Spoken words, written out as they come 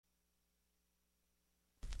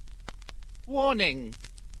Warning.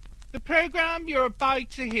 The program you're about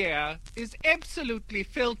to hear is absolutely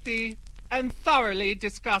filthy and thoroughly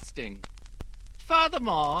disgusting.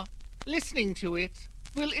 Furthermore, listening to it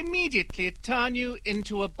will immediately turn you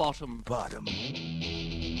into a bottom.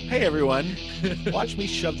 Hey everyone, watch me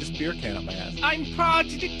shove this beer can up my ass. I'm proud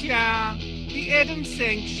to declare the Adam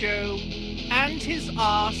Sank Show and his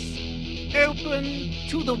ass open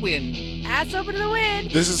to the wind. Ass open to the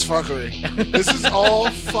wind. This is fuckery. This is all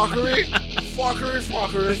fuckery. Fuckery.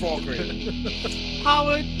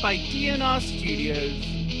 Powered by DNR Studios.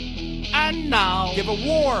 And now, Give a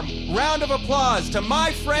warm round of applause to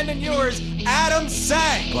my friend and yours, Adam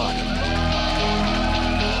Sank.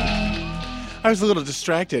 I was a little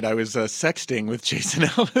distracted. I was sexting with Jason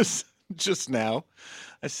Ellis just now.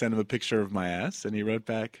 I sent him a picture of my ass, and he wrote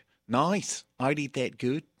back, "Nice. I'd eat that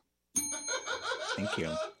good." Thank you.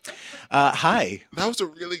 Hi. That was a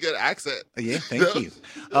really good accent. Yeah, thank you.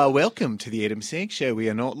 Welcome to the Adam Sank Show. We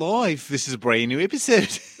are not live. This is a brand new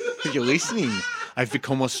episode. You're listening. I've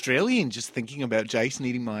become Australian just thinking about Jason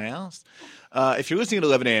eating my ass. If you're listening at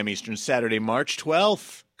 11 a.m. Eastern, Saturday, March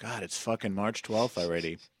 12th. God, it's fucking March 12th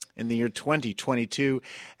already. In the year 2022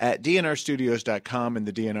 at dnrstudios.com and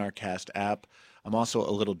the DNR Cast app. I'm also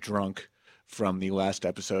a little drunk from the last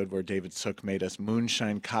episode where David Sook made us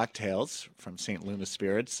moonshine cocktails from St. Luna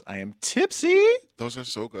Spirits. I am tipsy. Those are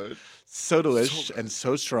so good. So delish and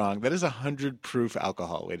so strong. That is 100 proof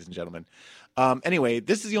alcohol, ladies and gentlemen. Anyway,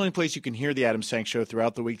 this is the only place you can hear the Adam Sank Show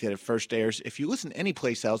throughout the week that it first airs. If you listen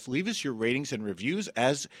anyplace else, leave us your ratings and reviews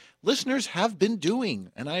as listeners have been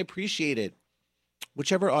doing, and I appreciate it.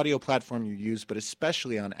 Whichever audio platform you use, but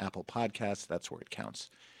especially on Apple Podcasts, that's where it counts.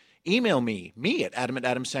 Email me at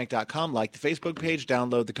adam@adamsank.com, like the Facebook page,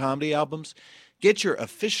 download the comedy albums, get your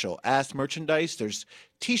official ass merchandise. There's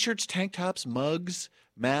t-shirts, tank tops, mugs,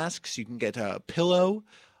 masks. You can get a pillow,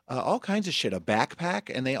 all kinds of shit, a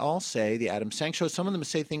backpack, and they all say the Adam Sank Show. Some of them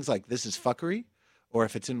say things like, "This is fuckery," or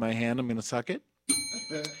 "If it's in my hand, I'm going to suck it."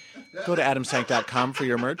 Go to adamsank.com for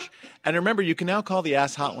your merch. And remember, you can now call the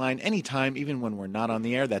ass hotline anytime, even when we're not on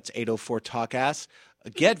the air. That's 804-TALK-ASS.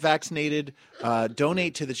 Get vaccinated,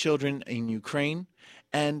 donate to the children in Ukraine,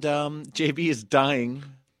 and JB is dying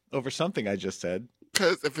over something I just said.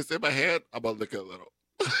 Because if it's in my hand, I'm going to lick it a little.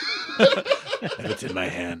 If it's in my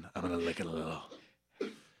hand, I'm going to lick it a little.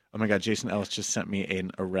 Oh my God, Jason Ellis just sent me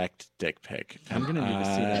an erect dick pic. I'm going to need to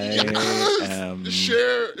see that.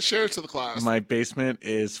 Share it to the class. My basement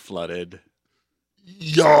is flooded.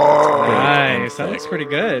 Nice. That looks pretty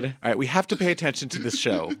good. All right, we have to pay attention to this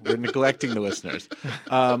show. We're neglecting the listeners.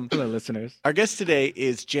 Hello, listeners. Our guest today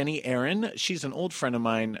is Jeni Aron. She's an old friend of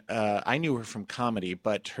mine. I knew her from comedy,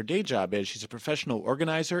 but her day job is she's a professional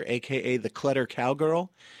organizer, a.k.a. the Clutter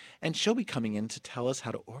Cowgirl, and she'll be coming in to tell us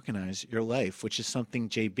how to organize your life, which is something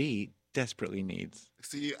JB desperately needs.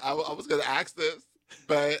 See, I was going to ask this.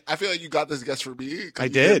 But I feel like you got this guess for me. I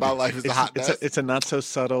did. My life is a hot mess. It's a not so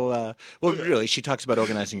subtle. Well, really, she talks about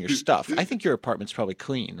organizing your stuff. I think your apartment's probably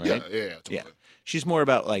clean, right? Yeah, totally. Yeah. She's more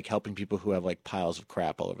about like helping people who have like piles of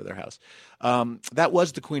crap all over their house. That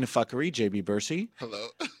was the Queen of Fuckery, JB Bursey. Hello.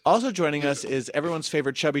 Also joining us is everyone's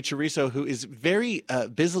favorite Chubby Chorizo, who is very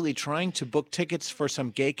busily trying to book tickets for some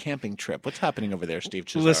gay camping trip. What's happening over there, Steve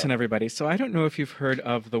Cesaro? Listen, everybody. So I don't know if you've heard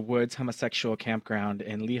of the Woods Homosexual Campground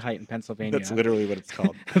in Lehigh, in Pennsylvania. That's literally what it's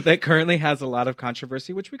called. That currently has a lot of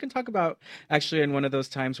controversy, which we can talk about actually in one of those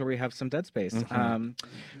times where we have some dead space.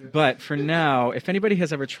 Mm-hmm. But for now, if anybody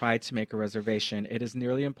has ever tried to make a reservation, it is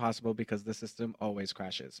nearly impossible because the system always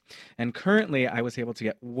crashes. And currently, I was able to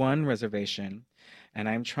get one reservation, and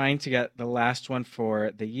I'm trying to get the last one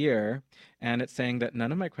for the year, and it's saying that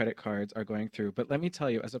none of my credit cards are going through. But let me tell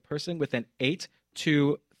you, as a person with an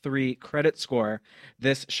 823 credit score,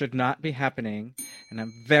 this should not be happening, and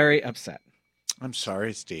I'm very upset. I'm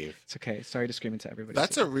sorry, Steve. It's okay. Sorry to scream into everybody.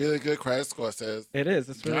 That's a really good credit score, sis. It is.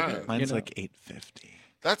 It's really good. Mine's like 850.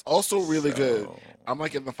 That's also really good. I'm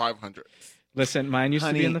like in the 500s. Listen, mine used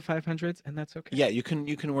to be in the 500s, and that's okay. Yeah, you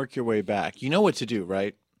can work your way back. You know what to do,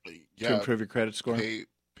 right? Yeah, to improve your credit score?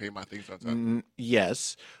 Pay my things on time.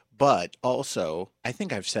 Yes, but also, I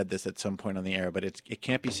think I've said this at some point on the air, but it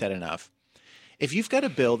can't be said enough. If you've got a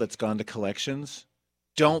bill that's gone to collections,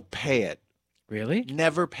 don't pay it. Really?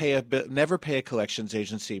 Never pay a collections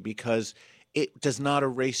agency because it does not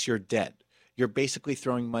erase your debt. You're basically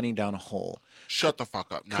throwing money down a hole. Shut the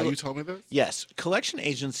fuck up. Now you told me this? Yes. Collection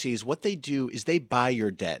agencies, what they do is they buy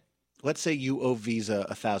your debt. Let's say you owe Visa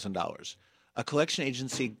 $1,000. A collection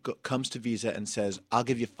agency comes to Visa and says, "I'll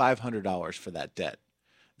give you $500 for that debt."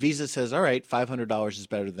 Visa says, "All right, $500 is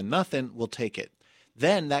better than nothing. We'll take it."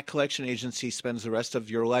 then that collection agency spends the rest of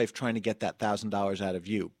your life trying to get that $1,000 out of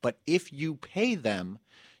you. But if you pay them,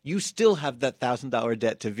 you still have that $1,000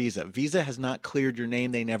 debt to Visa. Visa has not cleared your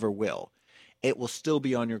name. They never will. It will still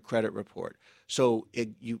be on your credit report. So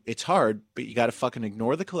it's hard, but you got to fucking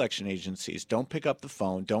ignore the collection agencies. Don't pick up the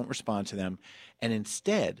phone. Don't respond to them. And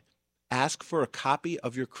instead, ask for a copy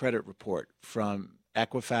of your credit report from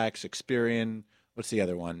Equifax, Experian. What's the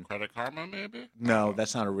other one? Credit Karma, maybe? No,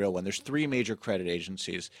 that's not a real one. There's 3 major credit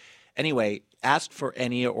agencies. Anyway, ask for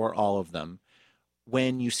any or all of them.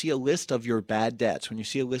 When you see a list of your bad debts, when you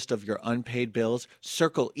see a list of your unpaid bills,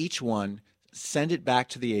 circle each one, send it back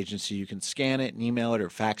to the agency. You can scan it and email it or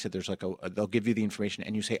fax it. There's like they'll give you the information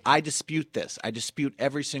and you say, I dispute this. I dispute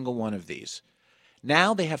every single one of these.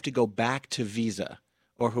 Now they have to go back to Visa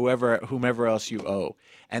or whomever else you owe.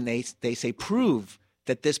 And they say, prove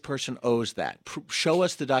that this person owes that. Show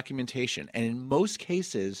us the documentation. And in most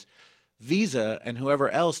cases, Visa and whoever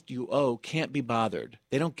else you owe can't be bothered.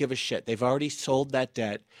 They don't give a shit. They've already sold that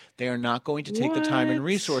debt. They are not going to take the time and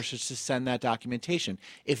resources to send that documentation.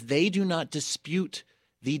 If they do not dispute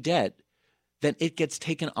the debt, then it gets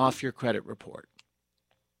taken off your credit report.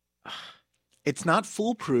 It's not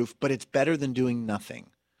foolproof, but it's better than doing nothing.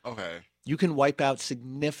 Okay. You can wipe out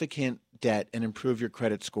significant debt and improve your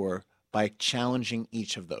credit score by challenging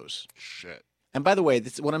each of those. Shit. And by the way,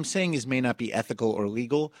 what I'm saying may not be ethical or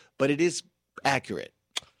legal, but it is accurate.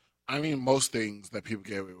 I mean, most things that people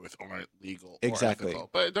get away with aren't legal or ethical.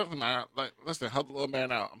 But it doesn't matter. Like, listen, help the little man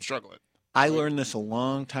out. I'm struggling. I learned this a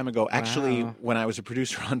long time ago. Actually, when I was a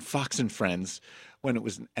producer on Fox and Friends, when it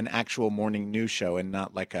was an actual morning news show and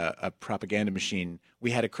not like a propaganda machine,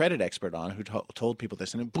 we had a credit expert on who told people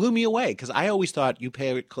this. And it blew me away because I always thought you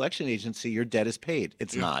pay a collection agency, your debt is paid.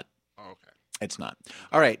 It's not. Oh, okay. It's not.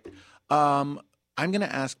 All right. I'm going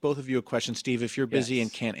to ask both of you a question. Steve, if you're busy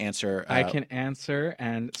and can't answer. I can answer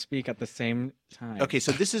and speak at the same time. Okay,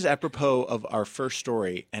 so this is apropos of our first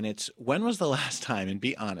story, and it's when was the last time, and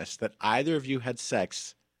be honest, that either of you had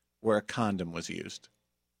sex where a condom was used?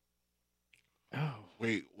 Oh.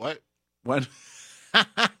 Wait, what? When?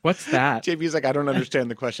 What's that? JP's like, I don't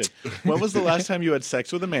understand the question. When was the last time you had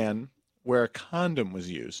sex with a man where a condom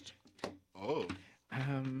was used? Oh.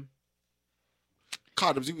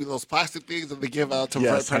 condoms. You mean those plastic things that they give out to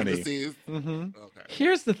pregnancies? Mm-hmm. Okay.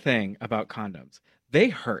 Here's the thing about condoms. They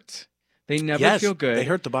hurt. They never feel good. They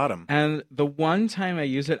hurt the bottom. And the one time I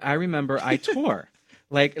used it, I remember I tore.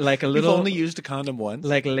 like a little. You've only used a condom once?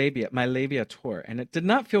 Like labia. My labia tore. And it did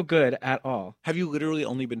not feel good at all. Have you literally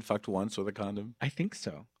only been fucked once with a condom? I think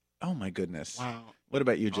so. Oh, my goodness. Wow. What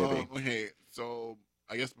about you, JB? Okay, so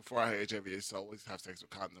I guess before I had HIV, I used to always have sex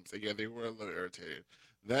with condoms. And yeah, they were a little irritated.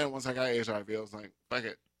 Then once I got HIV, I was like, fuck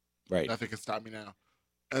it. Right. Nothing can stop me now.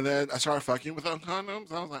 And then I started fucking without condoms.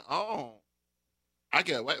 And I was like, oh, I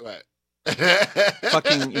get wet.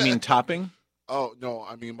 Fucking, you mean topping? Oh, no,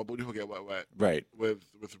 I mean my booty will get wet. Right. With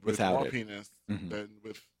Without more it. penis Mhm. than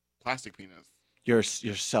with plastic penis. Your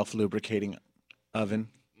self-lubricating oven,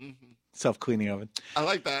 self-cleaning oven. I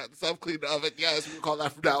like that. Self-clean oven. Yes, we can call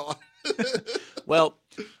that from now on. Well,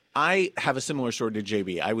 I have a similar story to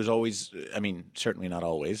JB. I was always, I mean, certainly not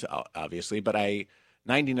always, obviously, but I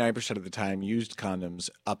 99% of the time used condoms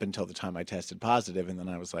up until the time I tested positive, and then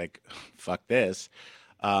I was like, fuck this.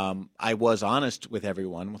 I was honest with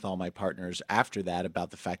everyone, with all my partners after that about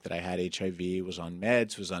the fact that I had HIV, was on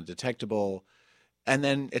meds, was undetectable, and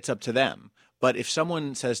then it's up to them. But if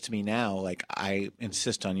someone says to me now, like, I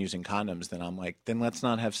insist on using condoms, then I'm like, then let's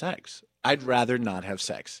not have sex. I'd rather not have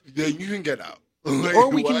sex. Then you can get out. Like,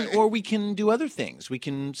 or we can do other things. We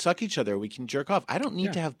can suck each other. We can jerk off. I don't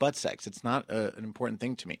need to have butt sex. It's not an important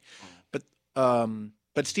thing to me.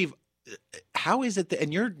 But Steve, how is it that,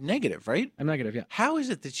 and you're negative, right? I'm negative, yeah. How is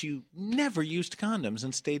it that you never used condoms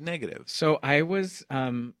and stayed negative? So I was,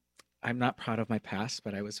 I'm not proud of my past,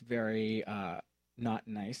 but I was very not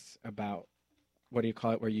nice about, what do you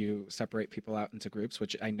call it, where you separate people out into groups,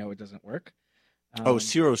 which I know it doesn't work.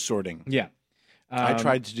 Sero sorting. Yeah. I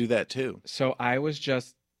tried to do that too. So I was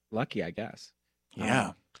just lucky, I guess.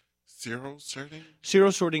 Yeah. Sero sorting? Sero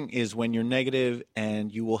sorting is when you're negative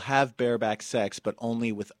and you will have bareback sex, but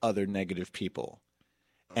only with other negative people.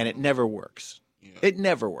 And it never works. Yeah. It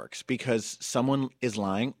never works because someone is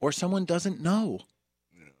lying or someone doesn't know.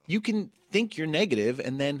 Yeah. You can think you're negative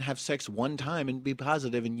and then have sex one time and be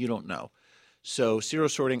positive and you don't know. So sero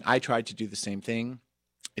sorting, I tried to do the same thing.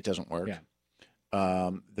 It doesn't work. Yeah.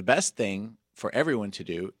 The best thing for everyone to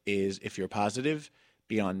do is if you're positive,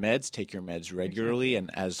 be on meds, take your meds regularly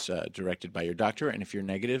and as directed by your doctor. And if you're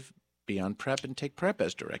negative, be on PrEP and take PrEP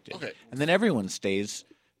as directed. Okay. And then everyone stays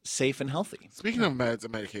safe and healthy. Speaking of meds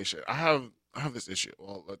and medication, I have I have this issue.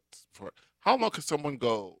 Well, how long can someone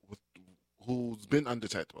go who's been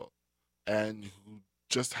undetectable and who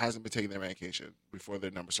just hasn't been taking their medication before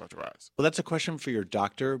their numbers start to rise? Well, that's a question for your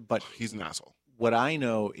doctor, but He's an asshole. what I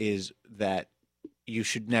know is that you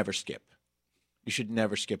should never skip. You should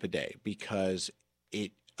never skip a day because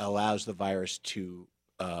it allows the virus to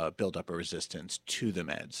build up a resistance to the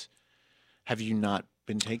meds. Have you not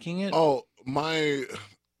been taking it? Oh,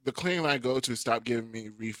 the clinic I go to stopped giving me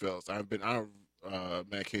refills. I've been out of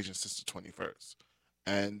medication since the 21st,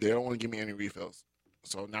 and they don't want to give me any refills.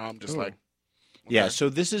 So now I'm just like, okay. Yeah. So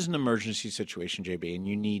this is an emergency situation, JB, and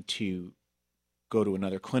you need to go to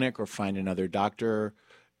another clinic or find another doctor.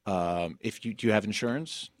 Do you have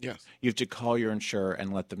insurance? Yes. You have to call your insurer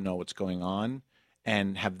and let them know what's going on,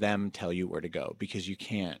 and have them tell you where to go because you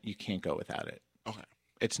can't go without it. Okay.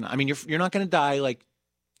 It's not. I mean, you're not going to die like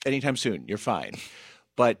anytime soon. You're fine,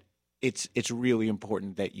 but it's really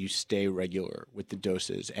important that you stay regular with the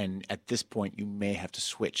doses. And at this point, you may have to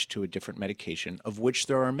switch to a different medication, of which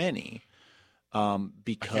there are many. I can't afford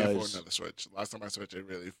Because another switch. Last time I switched, it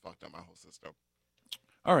really fucked up my whole system.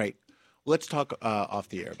 all right, let's talk off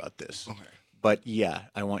the air about this. Okay. But yeah,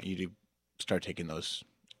 I want you to start taking those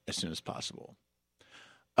as soon as possible.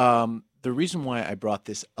 The reason why I brought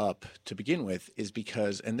this up to begin with is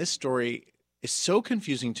because, and this story is so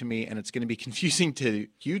confusing to me, and it's going to be confusing to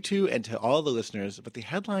you two and to all the listeners, but the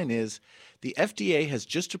headline is, the FDA has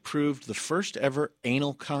just approved the first ever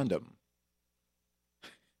anal condom.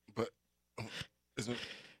 But isn't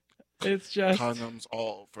It's just condoms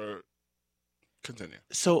all for... Continue.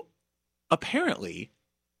 So apparently,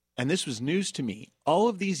 and this was news to me, all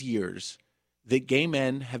of these years that gay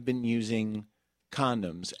men have been using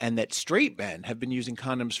condoms and that straight men have been using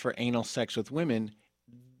condoms for anal sex with women,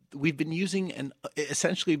 we've been using and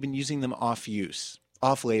essentially been using them off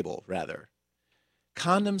label rather.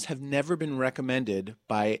 Condoms have never been recommended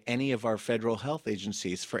by any of our federal health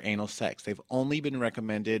agencies for anal sex. They've only been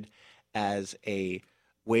recommended as a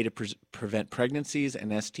way to prevent pregnancies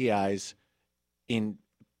and STIs in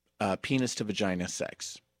penis to vagina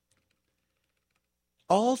sex.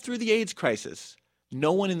 All through the AIDS crisis,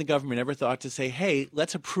 no one in the government ever thought to say, hey,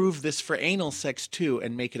 let's approve this for anal sex too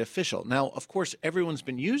and make it official. Now, of course, everyone's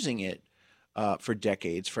been using it for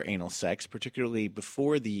decades for anal sex, particularly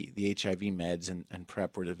before the HIV meds and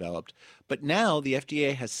PrEP were developed. But now the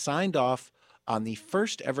FDA has signed off on the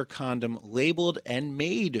first ever condom labeled and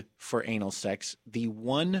made for anal sex, the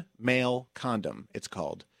One Male Condom, it's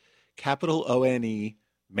called. Capital O-N-E,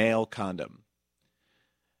 male condom.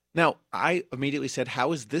 Now, I immediately said,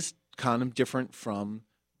 how is this condom different from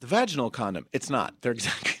the vaginal condom? It's not. They're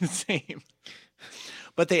exactly the same.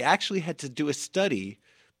 But they actually had to do a study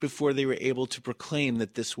before they were able to proclaim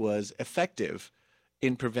that this was effective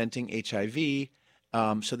in preventing HIV.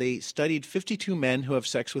 So they studied 52 men who have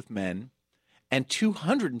sex with men and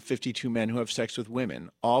 252 men who have sex with women,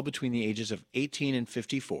 all between the ages of 18 and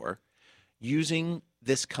 54, using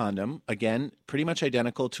this condom, again, pretty much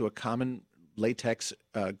identical to a common latex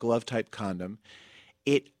glove-type condom.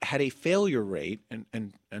 It had a failure rate, and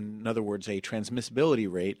in other words, a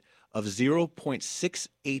transmissibility rate of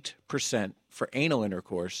 0.68% for anal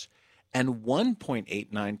intercourse and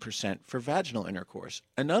 1.89% for vaginal intercourse.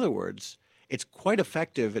 In other words, it's quite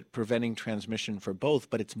effective at preventing transmission for both,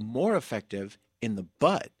 but it's more effective in the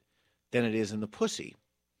butt than it is in the pussy.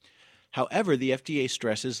 However, the FDA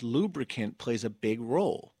stresses lubricant plays a big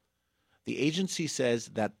role. The agency says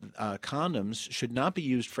that condoms should not be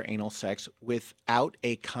used for anal sex without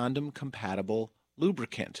a condom-compatible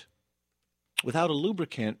lubricant. Without a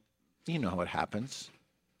lubricant, you know what happens.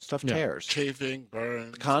 Stuff tears. Chafing,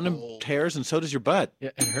 burns. Condom tears, and so does your butt. Yeah,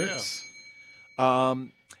 it hurts.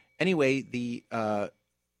 Anyway, the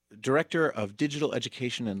director of digital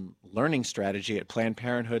education and learning strategy at Planned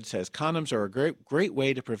Parenthood says condoms are a great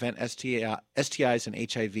way to prevent STIs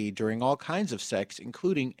and HIV during all kinds of sex,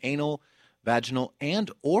 including anal, vaginal,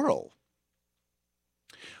 and oral.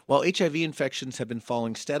 While HIV infections have been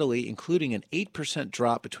falling steadily, including an 8%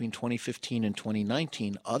 drop between 2015 and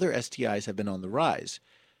 2019, other STIs have been on the rise,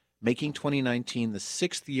 making 2019 the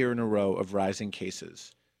 6th year in a row of rising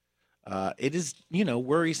cases. It is,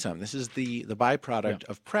 worrisome. This is the byproduct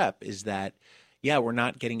of PrEP is that, we're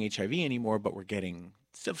not getting HIV anymore, but we're getting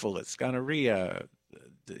syphilis, gonorrhea,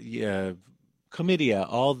 chlamydia,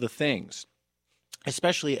 all the things,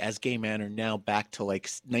 especially as gay men are now back to like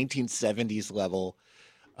 1970s level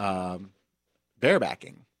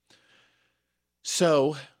barebacking.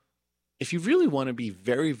 So if you really want to be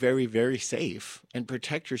very, very, very safe and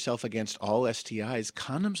protect yourself against all STIs,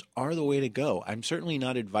 condoms are the way to go. I'm certainly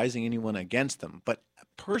not advising anyone against them, but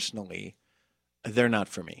personally, they're not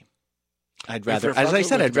for me. I'd If rather, you're as I fucking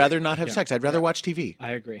said, with I'd me- rather not have Yeah. sex. I'd rather watch TV.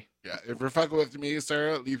 I agree. Yeah, if you're fucking with me,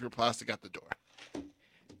 sir, leave your plastic at the door.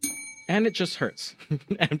 And it just hurts.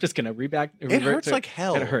 I'm just gonna revert hurts to- like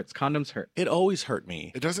hell. It hurts. Condoms hurt. It always hurt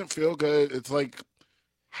me. It doesn't feel good. It's like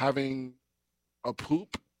having a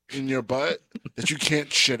poop in your butt that you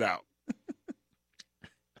can't shit out.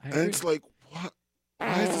 I And agree. it's like, what?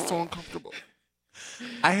 Why is it so uncomfortable?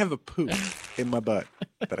 I have a poop in my butt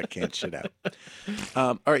that I can't shit out.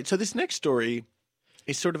 All right, so this next story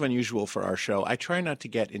is sort of unusual for our show. I try not to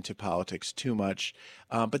get into politics too much,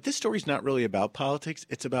 but this story is not really about politics.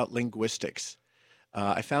 It's about linguistics.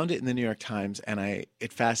 I found it in the New York Times, and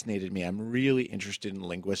it fascinated me. I'm really interested in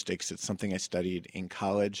linguistics. It's something I studied in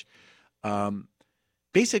college.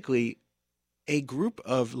 Basically, a group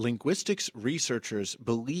of linguistics researchers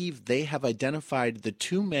believe they have identified the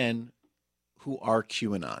two men who are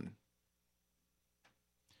QAnon.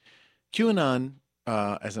 QAnon,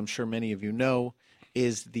 as I'm sure many of you know,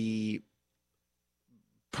 is the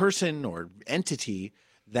person or entity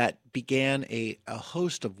that began a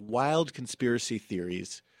host of wild conspiracy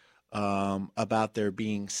theories about there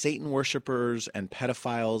being Satan worshipers and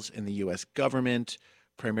pedophiles in the U.S. government,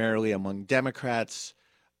 primarily among Democrats.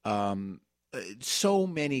 So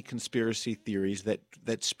many conspiracy theories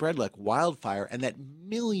that spread like wildfire and that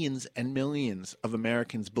millions and millions of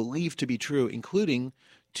Americans believe to be true, including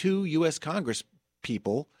two U.S. Congress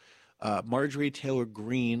people, Marjorie Taylor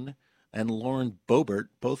Greene and Lauren Boebert,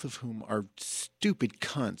 both of whom are stupid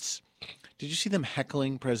cunts. Did you see them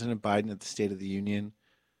heckling President Biden at the State of the Union?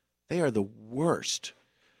 They are the worst.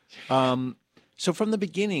 So from the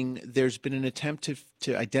beginning, there's been an attempt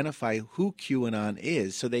to identify who QAnon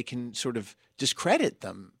is so they can sort of discredit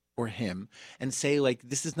them or him and say, like,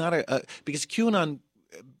 this is not because QAnon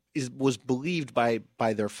was believed by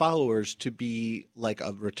their followers to be like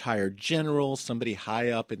a retired general, somebody high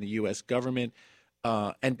up in the U.S. government.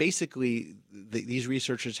 And basically, these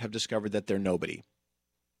researchers have discovered that they're nobody.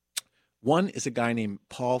 One is a guy named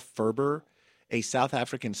Paul Ferber, a South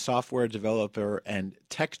African software developer and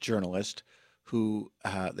tech journalist who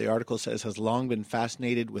the article says has long been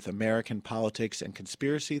fascinated with American politics and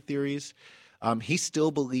conspiracy theories. He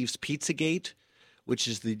still believes Pizzagate, which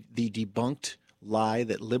is the debunked lie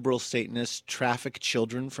that liberal Satanists traffic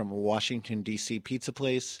children from a Washington, D.C. pizza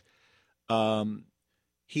place.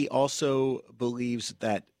 He also believes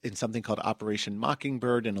that in something called Operation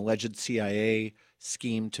Mockingbird, an alleged CIA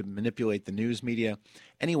scheme to manipulate the news media.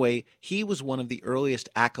 Anyway, he was one of the earliest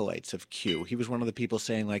acolytes of Q. He was one of the people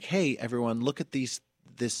saying, like, hey, everyone, look at this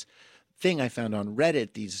thing I found on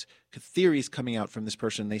Reddit, these theories coming out from this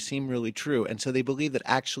person. They seem really true. And so they believe that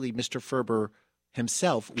actually Mr. Ferber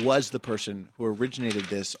himself was the person who originated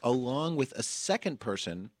this, along with a second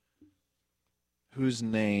person whose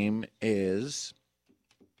name is...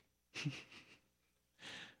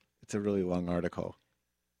 It's a really long article.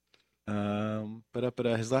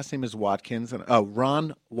 His last name is Watkins.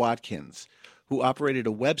 Ron Watkins, who operated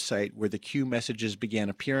a website where the Q messages began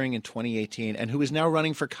appearing in 2018 and who is now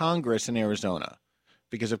running for Congress in Arizona,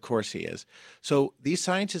 because of course he is. So these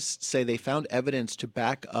scientists say they found evidence to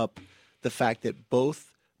back up the fact that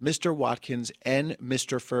both Mr. Watkins and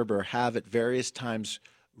Mr. Ferber have at various times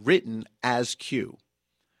written as Q.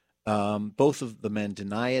 Both of the men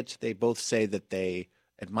deny it. They both say that they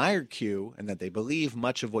admire Q and that they believe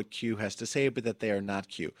much of what Q has to say, but that they are not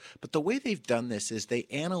Q. But the way they've done this is they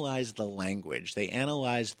analyze the language. They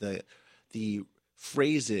analyze the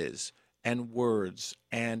phrases and words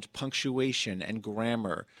and punctuation and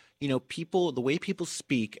grammar. You know, the way people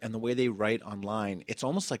speak and the way they write online, it's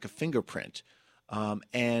almost like a fingerprint.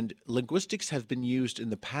 And linguistics have been used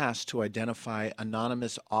in the past to identify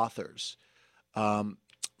anonymous authors.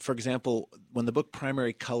 For example, when the book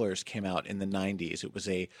Primary Colors came out in the 90s, it was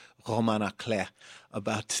a roman à clef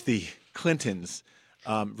about the Clintons,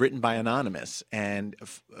 written by Anonymous. And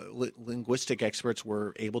linguistic experts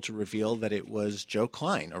were able to reveal that it was Joe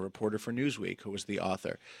Klein, a reporter for Newsweek, who was the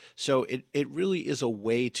author. So it really is a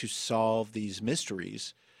way to solve these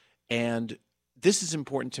mysteries. And this is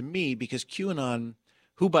important to me because QAnon,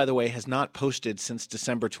 who, by the way, has not posted since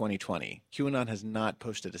December 2020, QAnon has not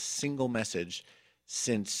posted a single message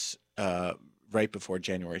since right before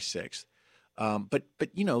January 6th. But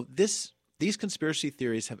you know, these conspiracy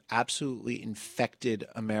theories have absolutely infected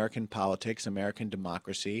American politics, American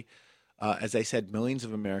democracy. As I said, millions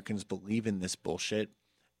of Americans believe in this bullshit,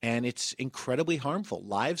 and it's incredibly harmful.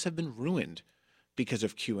 Lives have been ruined because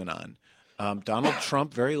of QAnon. Donald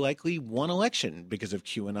Trump very likely won election because of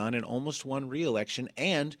QAnon and almost won re-election.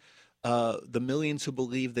 And the millions who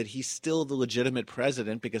believe that he's still the legitimate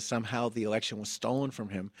president because somehow the election was stolen from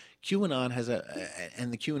him. QAnon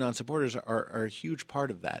and the QAnon supporters are a huge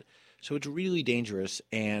part of that. So it's really dangerous.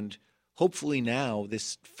 And hopefully now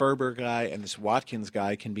this Ferber guy and this Watkins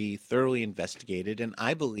guy can be thoroughly investigated. And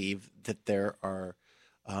I believe that there are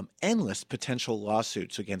endless potential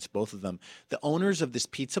lawsuits against both of them. The owners of this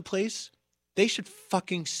pizza place, they should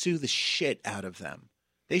fucking sue the shit out of them.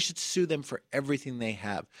 They should sue them for everything they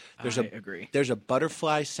have. I agree. There's a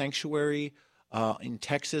butterfly sanctuary in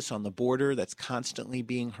Texas on the border that's constantly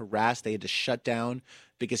being harassed. They had to shut down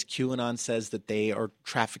because QAnon says that they are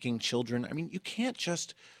trafficking children. I mean, you can't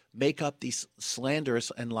just make up these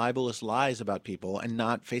slanderous and libelous lies about people and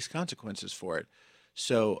not face consequences for it.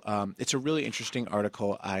 So it's a really interesting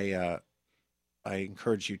article. I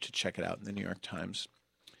encourage you to check it out in the New York Times.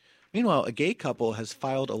 Meanwhile, a gay couple has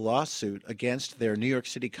filed a lawsuit against their New York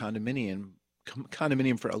City condominium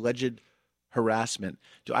for alleged harassment.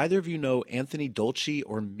 Do either of you know Anthony Dolce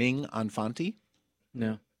or Ming Infante?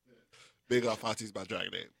 No. Big Infante's my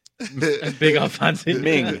drag name. Big Infante.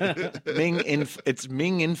 It's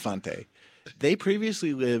Ming Infante. They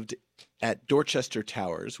previously lived at Dorchester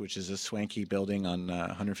Towers, which is a swanky building on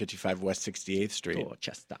 155 West 68th Street.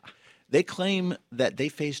 Dorchester. They claim that they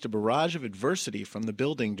faced a barrage of adversity from the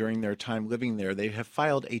building during their time living there. They have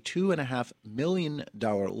filed a $2.5 million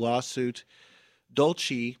lawsuit.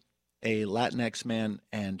 Dolce, a Latinx man,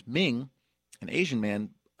 and Ming, an Asian man,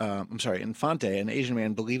 Infante, an Asian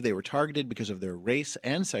man, believe they were targeted because of their race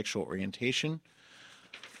and sexual orientation.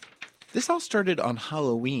 This all started on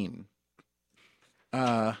Halloween,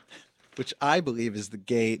 which I believe is the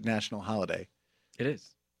gay national holiday. It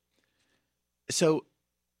is. So,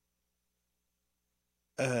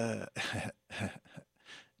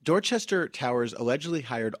 Dorchester Towers allegedly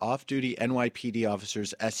hired off-duty NYPD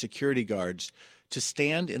officers as security guards to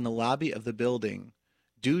stand in the lobby of the building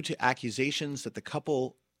due to accusations that the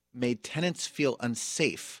couple made tenants feel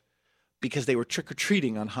unsafe because they were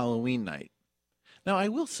trick-or-treating on Halloween night. Now, I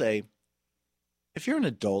will say, if you're an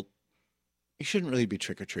adult, you shouldn't really be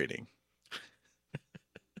trick-or-treating.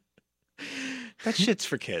 That shit's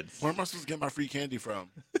for kids. Where am I supposed to get my free candy from?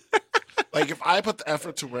 Like, if I put the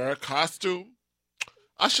effort to wear a costume,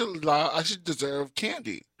 I should deserve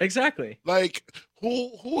candy. Exactly. Like,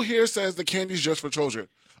 who here says the candy's just for children?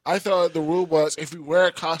 I thought the rule was if you wear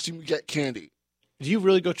a costume, you get candy. Do you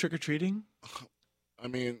really go trick-or-treating? I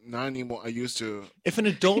mean, not anymore. I used to. If an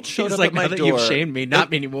adult showed up like, at my now door, that you've shamed me,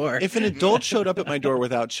 not anymore. If an adult showed up at my door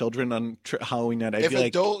without children on Halloween night, I'd be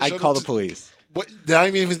like, I'd call the police. What? Not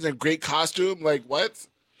even if it's in a great costume. Like what?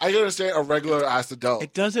 I understand a regular ass adult.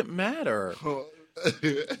 It doesn't matter.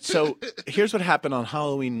 So here's what happened on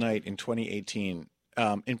Halloween night in 2018.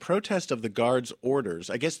 In protest of the guards' orders,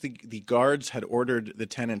 I guess the guards had ordered the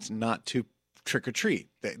tenants not to trick-or-treat.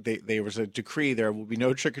 There was a decree there will be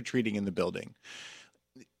no trick-or-treating in the building.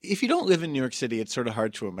 If you don't live in New York City, it's sort of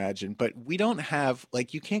hard to imagine, but we don't have,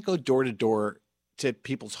 like, you can't go door to door to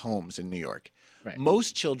people's homes in New York. Right.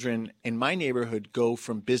 Most children in my neighborhood go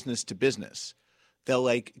from business to business. They'll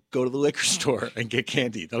like go to the liquor store and get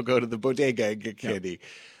candy. They'll go to the bodega and get candy.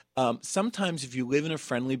 Yep. Sometimes if you live in a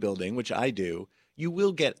friendly building, which I do, you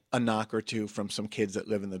will get a knock or two from some kids that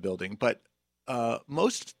live in the building. But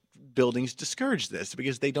most buildings discourage this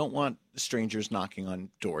because they don't want strangers knocking on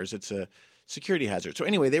doors. It's a security hazard. So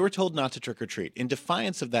anyway, they were told not to trick or treat. In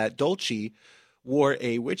defiance of that, Dolce wore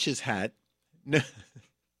a witch's hat,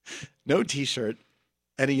 no T-shirt,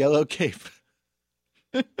 and a yellow cape.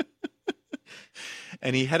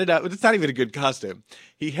 And he headed out. It's not even a good costume.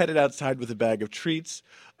 He headed outside with a bag of treats.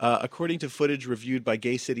 According to footage reviewed by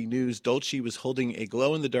Gay City News, Dolce was holding a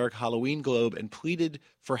glow-in-the-dark Halloween globe and pleaded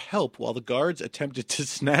for help while the guards attempted to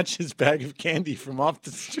snatch his bag of candy from off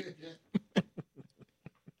the street.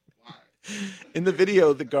 In the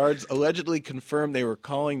video, the guards allegedly confirmed they were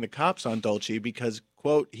calling the cops on Dolce because,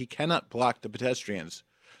 quote, he cannot block the pedestrians.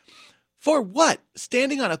 For what?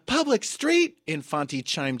 Standing on a public street? Infante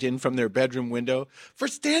chimed in from their bedroom window. For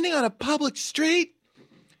standing on a public street?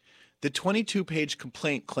 The 22-page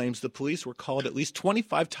complaint claims the police were called at least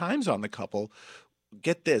 25 times on the couple.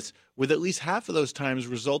 Get this, with at least half of those times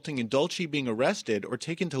resulting in Dolce being arrested or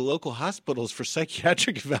taken to local hospitals for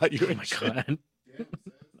psychiatric evaluation. Oh my God.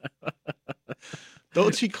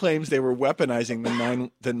 Dolce claims they were weaponizing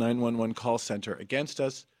the 911 call center against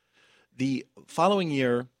us. The following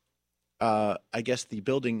year, I guess the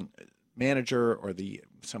building manager or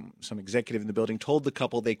some executive in the building told the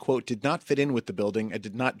couple they, quote, did not fit in with the building and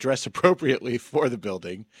did not dress appropriately for the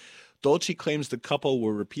building. Dolce claims the couple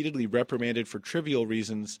were repeatedly reprimanded for trivial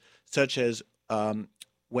reasons, such as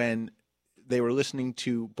when they were listening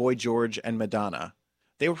to Boy George and Madonna.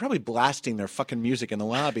 They were probably blasting their fucking music in the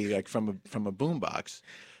lobby, like from a boombox.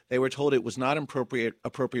 They were told it was not appropriate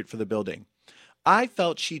for the building. I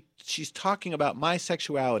felt she's talking about my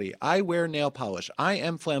sexuality. I wear nail polish. I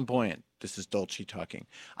am flamboyant. This is Dolce talking.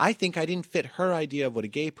 I think I didn't fit her idea of what a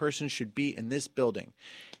gay person should be in this building.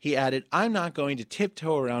 He added, I'm not going to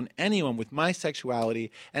tiptoe around anyone with my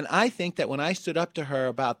sexuality, and I think that when I stood up to her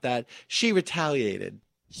about that, she retaliated.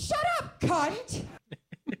 Shut up, cunt!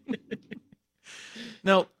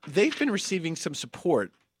 Now, they've been receiving some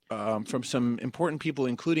support from some important people,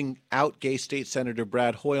 including out gay state senator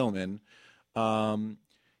Brad Hoylman.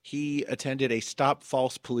 He attended a Stop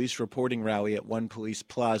False Police Reporting rally at One Police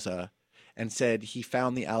Plaza and said he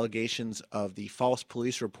found the allegations of the false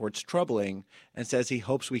police reports troubling and says he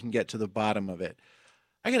hopes we can get to the bottom of it.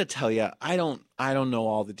 I got to tell you, I don't know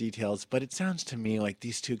all the details, but it sounds to me like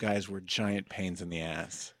these two guys were giant pains in the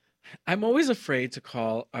ass. I'm always afraid to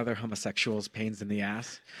call other homosexuals pains in the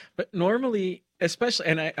ass. But normally, especially,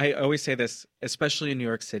 and I always say this, especially in New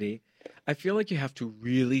York City, I feel like you have to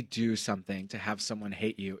really do something to have someone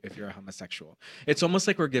hate you if you're a homosexual. It's almost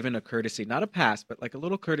like we're given a courtesy, not a pass, but like a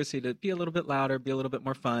little courtesy to be a little bit louder, be a little bit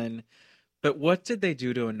more fun. But what did they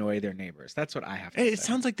do to annoy their neighbors? That's what I have to say. It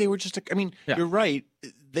sounds like they were just, You're right.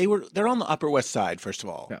 They're on the Upper West Side, first of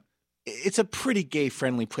all. Yeah. It's a pretty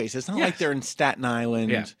gay-friendly place. It's not like they're in Staten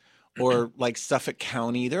Island or like Suffolk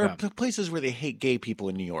County. There are places where they hate gay people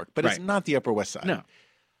in New York, but it's not the Upper West Side. No.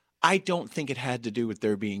 I don't think it had to do with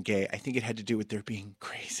their being gay. I think it had to do with their being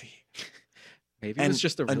crazy. Maybe it was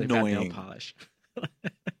just a really annoying. bad nail polish.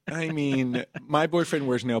 I mean, my boyfriend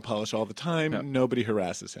wears nail polish all the time. Yep. Nobody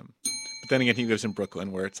harasses him. But then again, he lives in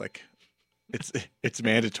Brooklyn where it's like, it's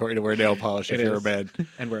mandatory to wear nail polish if you're a man.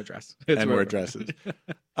 And wear a dress. And wear dresses.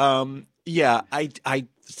 I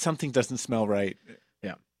something doesn't smell right.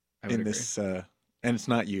 Yeah. I would agree. This, and it's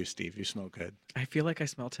not you, Steve. You smell good. I feel like I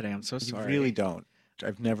smell today. I'm so sorry. You really don't.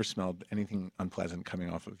 I've never smelled anything unpleasant coming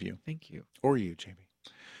off of you. Thank you. Or you, JB.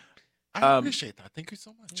 I appreciate that. Thank you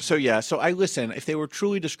so much. So I listen. If they were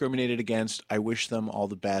truly discriminated against, I wish them all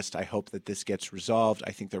the best. I hope that this gets resolved.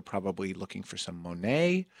 I think they're probably looking for some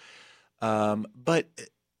Monet. But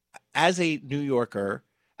as a New Yorker,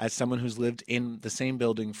 as someone who's lived in the same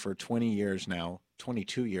building for 20 years now,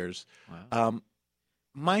 22 years,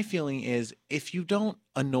 my feeling is if you don't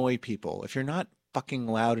annoy people, if you're not fucking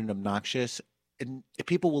loud and obnoxious, and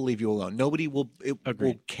people will leave you alone. Nobody will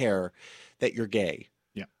care that you're gay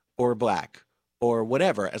or black or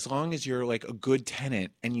whatever, as long as you're like a good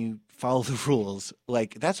tenant and you follow the rules.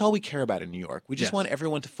 Like, that's all we care about in New York. We just want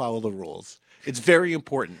everyone to follow the rules. It's very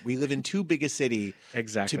important. We live in too big a city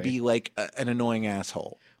to be like an annoying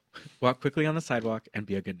asshole. Walk quickly on the sidewalk and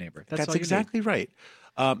be a good neighbor. That's exactly right.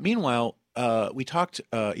 Meanwhile, we talked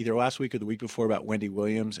either last week or the week before about Wendy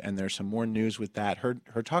Williams, and there's some more news with that.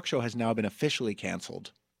 Her talk show has now been officially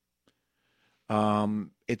canceled.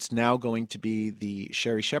 It's now going to be the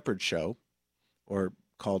Sherry Shepherd Show, or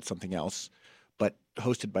called something else, but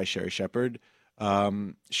hosted by Sherry Shepherd.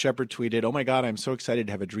 Shepherd tweeted, "Oh my God, I'm so excited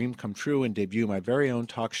to have a dream come true and debut my very own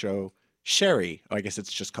talk show, Sherry." I guess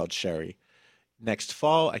it's just called Sherry. "Next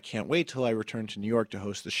fall, I can't wait till I return to New York to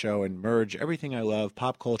host the show and merge everything I love,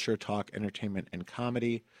 pop culture, talk, entertainment, and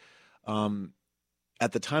comedy."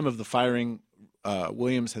 At the time of the firing,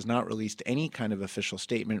 Williams has not released any kind of official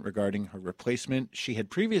statement regarding her replacement. She had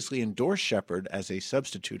previously endorsed Shepherd as a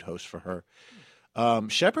substitute host for her.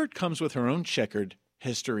 Shepherd comes with her own checkered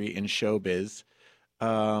history in showbiz.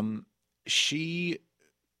 She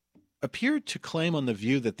appeared to claim on The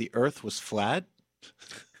View that the Earth was flat.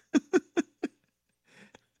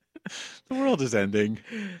 The world is ending.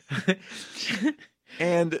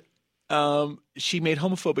 And she made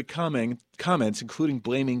homophobic comments, including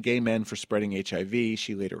blaming gay men for spreading HIV.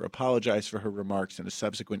 She later apologized for her remarks in a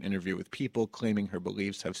subsequent interview with People, claiming her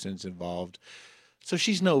beliefs have since evolved. So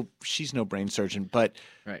she's no brain surgeon. But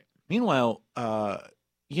meanwhile,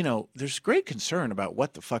 there's great concern about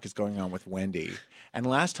what the fuck is going on with Wendy. And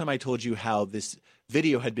last time I told you how this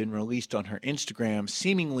video had been released on her Instagram,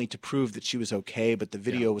 seemingly to prove that she was okay, but the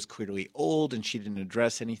video was clearly old and she didn't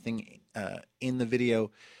address anything in the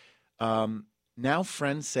video. Now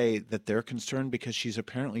friends say that they're concerned because she's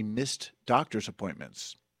apparently missed doctor's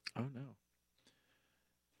appointments. Oh,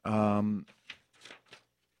 no.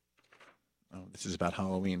 This is about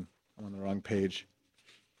Halloween. I'm on the wrong page.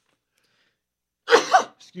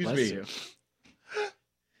 Excuse Bless me. you.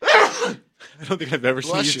 I don't think I've ever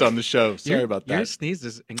sneezed on the show. Sorry about that. Your sneeze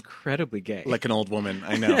is incredibly gay. Like an old woman.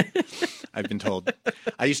 I know. I've been told.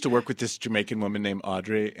 I used to work with this Jamaican woman named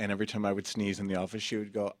Audrey, and every time I would sneeze in the office, she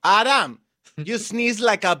would go, "Adam!" You sneeze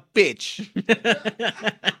like a bitch.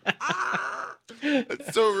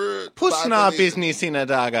 It's so rude. Pusna business in a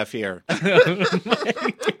dagafir.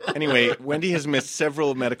 Anyway, Wendy has missed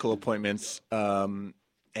several medical appointments,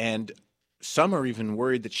 and some are even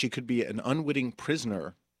worried that she could be an unwitting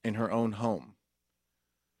prisoner in her own home.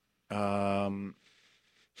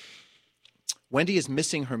 Wendy is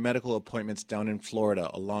missing her medical appointments down in Florida,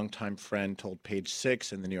 a longtime friend told Page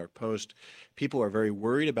 6 in the New York Post. People are very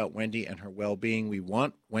worried about Wendy and her well-being. We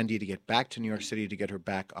want Wendy to get back to New York City to get her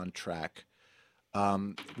back on track.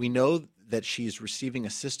 We know that she's receiving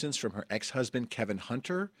assistance from her ex-husband, Kevin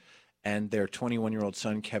Hunter, and their 21-year-old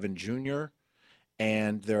son, Kevin Jr.,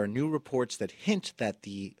 and there are new reports that hint that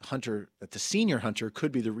the senior Hunter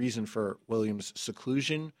could be the reason for Williams'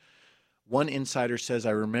 seclusion. One insider says,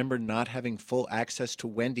 I remember not having full access to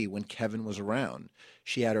Wendy when Kevin was around.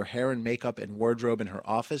 She had her hair and makeup and wardrobe in her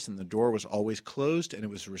office, and the door was always closed, and it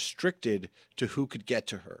was restricted to who could get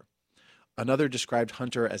to her. Another described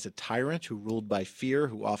Hunter as a tyrant who ruled by fear,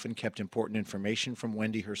 who often kept important information from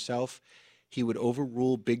Wendy herself. He would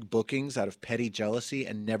overrule big bookings out of petty jealousy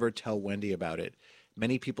and never tell Wendy about it.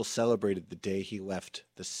 Many people celebrated the day he left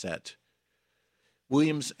the set.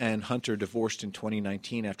 Williams and Hunter divorced in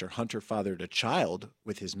 2019 after Hunter fathered a child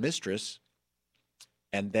with his mistress.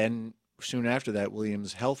 And then soon after that,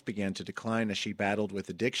 Williams' health began to decline as she battled with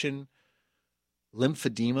addiction,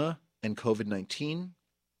 lymphedema, and COVID-19.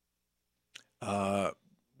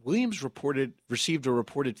 Williams received a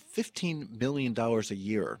reported $15 million a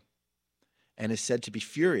year and is said to be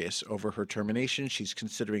furious over her termination. She's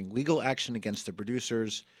considering legal action against the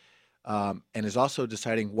producers. And is also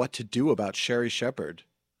deciding what to do about Sherry Shepherd.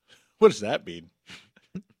 What does that mean?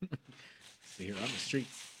 See her on the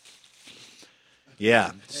streets.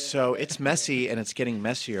 Yeah, so it's messy and it's getting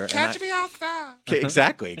messier. Catch me outside.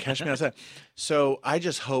 Exactly, catch me outside. So I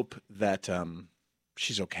just hope that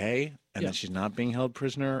she's okay and that she's not being held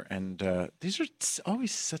prisoner. And these are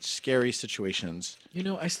always such scary situations. You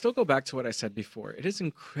know, I still go back to what I said before. It is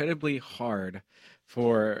incredibly hard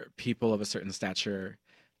for people of a certain stature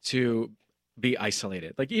to be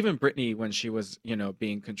isolated. Like even Britney, when she was,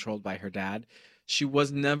 being controlled by her dad, she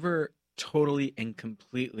was never totally and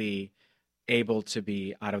completely able to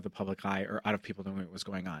be out of the public eye or out of people knowing what was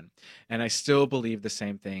going on. And I still believe the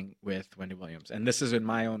same thing with Wendy Williams. And this is in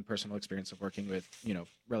my own personal experience of working with,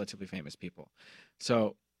 relatively famous people.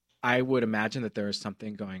 So I would imagine that there is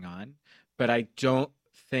something going on, but I don't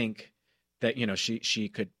think that, she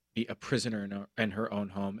could be a prisoner in her own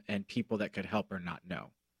home and people that could help her not know.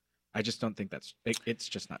 I just don't think it's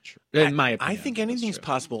just not true. In my opinion. I think anything's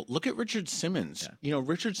possible. Look at Richard Simmons. Yeah.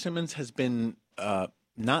 Richard Simmons has been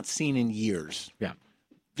not seen in years. Yeah.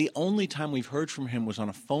 The only time we've heard from him was on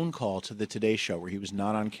a phone call to the Today Show where he was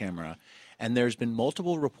not on camera. And there's been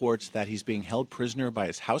multiple reports that he's being held prisoner by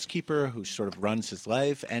his housekeeper who sort of runs his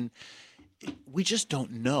life. And we just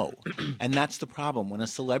don't know. And that's the problem. When a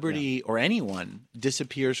celebrity or anyone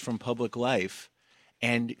disappears from public life,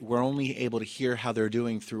 and we're only able to hear how they're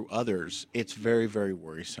doing through others, it's very, very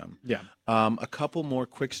worrisome. Yeah. A couple more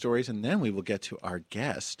quick stories, and then we will get to our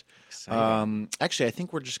guest. Actually, I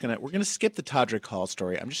think we're gonna skip the Todrick Hall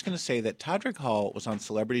story. I'm just gonna say that Todrick Hall was on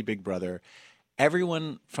Celebrity Big Brother.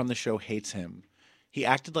 Everyone from the show hates him. He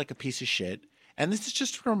acted like a piece of shit. And this is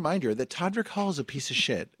just a reminder that Todrick Hall is a piece of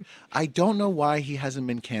shit. I don't know why he hasn't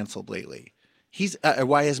been canceled lately.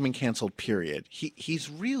 Why he hasn't been canceled, period. He's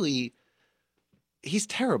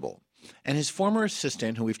terrible. And his former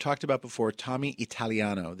assistant, who we've talked about before, Tommy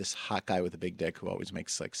Italiano, this hot guy with a big dick who always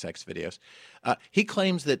makes like sex videos, he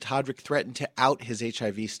claims that Todrick threatened to out his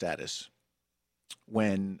HIV status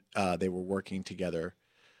when they were working together.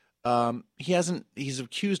 He's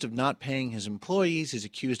accused of not paying his employees. He's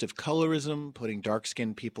accused of colorism, putting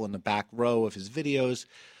dark-skinned people in the back row of his videos,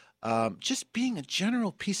 just being a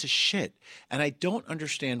general piece of shit. And I don't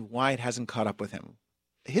understand why it hasn't caught up with him.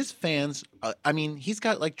 His fans, he's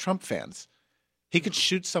got like Trump fans. He could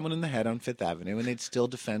shoot someone in the head on Fifth Avenue and they'd still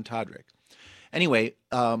defend Todrick. Anyway,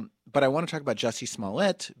 but I want to talk about Jussie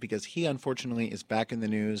Smollett because he unfortunately is back in the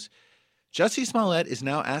news. Jussie Smollett is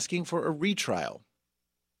now asking for a retrial.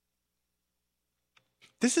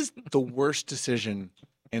 This is the worst decision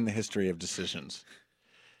in the history of decisions.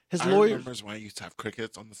 His lawyer remembers when I used to have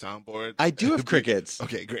crickets on the soundboard. I do have crickets.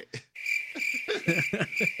 Okay, great.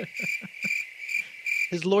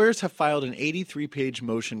 His lawyers have filed an 83-page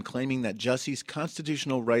motion claiming that Jussie's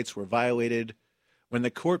constitutional rights were violated when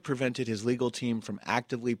the court prevented his legal team from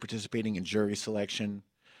actively participating in jury selection.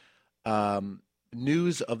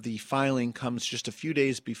 News of the filing comes just a few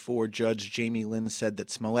days before Judge Jamie Lynn said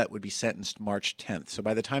that Smollett would be sentenced March 10th. So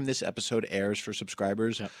by the time this episode airs for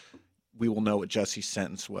subscribers, we will know what Jussie's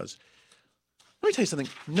sentence was. Let me tell you something.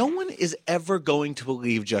 No one is ever going to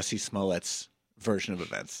believe Jussie Smollett's version of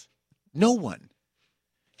events. No one.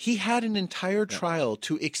 He had an entire trial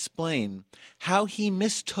to explain how he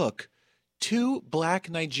mistook two black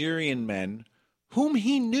Nigerian men whom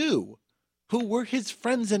he knew, who were his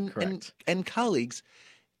friends and colleagues,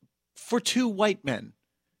 for two white men.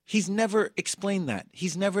 He's never explained that.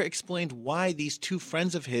 He's never explained why these two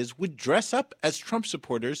friends of his would dress up as Trump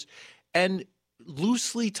supporters and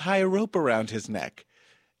loosely tie a rope around his neck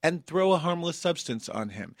and throw a harmless substance on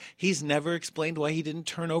him. He's never explained why he didn't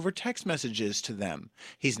turn over text messages to them.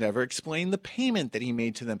 He's never explained the payment that he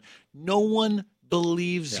made to them. No one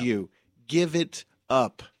believes you. Give it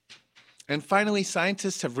up. And finally,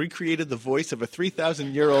 scientists have recreated the voice of a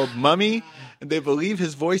 3,000-year-old mummy, and they believe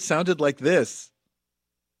his voice sounded like this.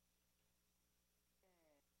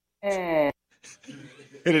 Hit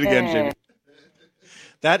it again, Jimmy.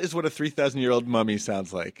 That is what a 3,000-year-old mummy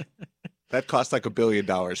sounds like. That cost like $1 billion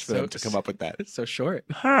for them to come up with that. It's so short.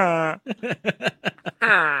 Do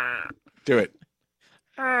it.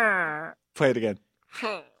 Play it again.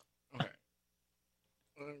 Okay.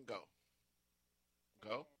 Go.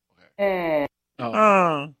 Go? Okay.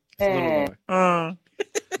 Oh. It's a little boy.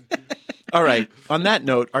 All right. On that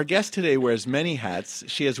note, our guest today wears many hats.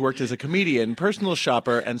 She has worked as a comedian, personal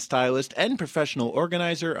shopper, and stylist, and professional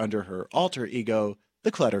organizer under her alter ego,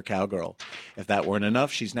 the Clutter Cowgirl. If that weren't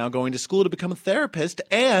enough, she's now going to school to become a therapist,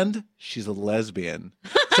 and she's a lesbian.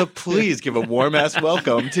 So please give a warm-ass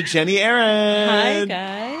welcome to Jeni Aron. Hi,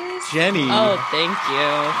 guys. Jeni. Oh, thank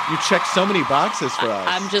you. You checked so many boxes for us.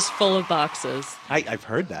 I'm just full of boxes. I've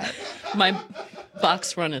heard that. My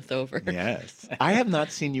box runneth over. Yes. I have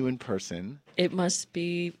not seen you in person. It must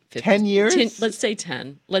be 10 years? Let's say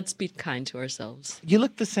 10. Let's be kind to ourselves. You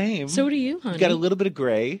look the same. So do you, honey. You got a little bit of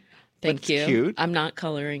gray. Thank you. Cute. I'm not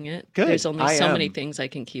coloring it. Good. There's only I so am. many things I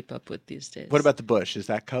can keep up with these days. What about the bush? Is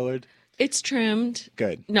that colored? It's trimmed.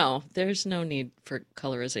 Good. No, there's no need for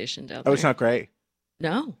colorization down there. Oh, it's not gray.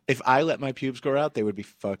 No. If I let my pubes grow out, they would be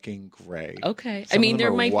fucking gray. Okay. Some I mean, of them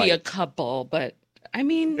there are might be a white. couple, but I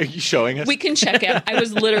mean, Are you showing us? we can check out. I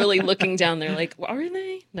was literally looking down there like, are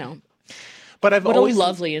they? No. But I've What always a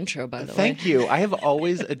lovely intro, by the way. Thank you. I have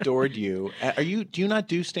always adored you. Do you not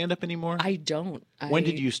do stand up anymore? I don't. When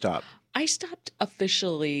did you stop? I stopped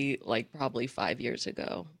officially like probably 5 years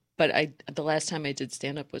ago. But the last time I did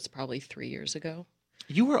stand up was probably 3 years ago.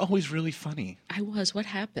 You were always really funny. I was. What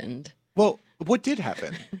happened? Well, what did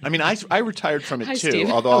happen? I mean, I retired from it Hi, too,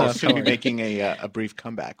 Steve. although I'll Hello, soon how be are you? making a brief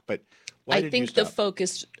comeback. But why I did you think stop? the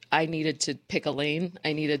focus, I needed to pick a lane.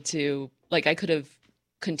 I needed to, like, I could have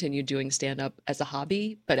continued doing stand up as a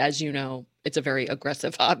hobby, but as you know, it's a very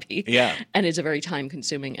aggressive hobby. Yeah. And it's a very time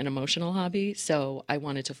consuming and emotional hobby. So I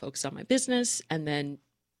wanted to focus on my business, and then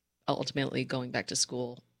ultimately going back to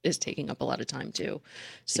school is taking up a lot of time too.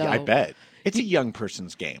 So I bet. It's a young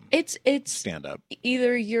person's game. it's Stand up.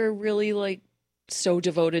 either you're really like so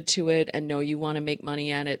devoted to it and know you want to make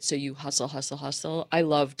money at it, so you hustle. I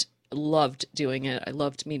loved doing it. I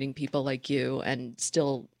loved meeting people like you and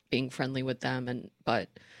still being friendly with them, but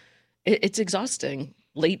it's exhausting.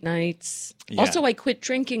 Late nights. Yeah. Also, I quit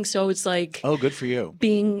drinking, so it's like Oh, good for you.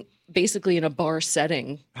 being basically in a bar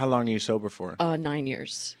setting. How long are you sober for? 9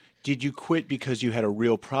 years. Did you quit because you had a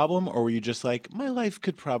real problem, or were you just like, my life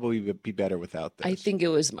could probably be better without this? I think it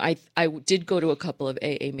was I did go to a couple of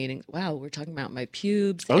AA meetings. Wow, we're talking about my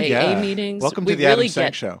pubes. Oh, AA yeah. meetings. Welcome we to the Adam really Sank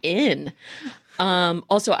get Show. in.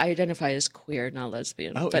 Also, I identify as queer, not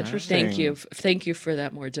lesbian. Oh, but interesting. thank you for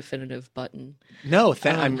that more definitive button. No,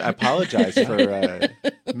 I apologize for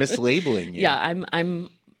mislabeling you. Yeah, I'm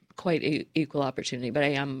quite equal opportunity, but I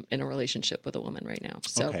am in a relationship with a woman right now.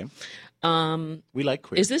 So, Okay. We like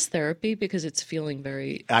queer. is this therapy? Because it's feeling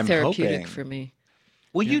very I'm therapeutic hoping. for me.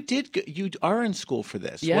 Well, you are in school for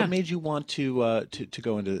this. Yeah. What made you want to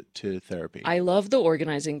go into therapy? I love the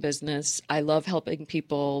organizing business. I love helping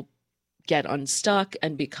people get unstuck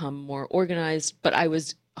and become more organized, but I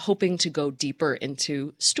was hoping to go deeper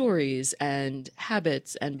into stories and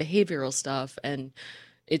habits and behavioral stuff. And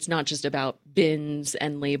it's not just about bins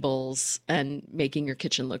and labels and making your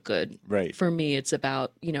kitchen look good. Right. For me, it's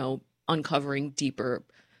about, uncovering deeper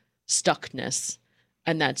stuckness.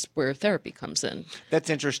 And that's where therapy comes in. That's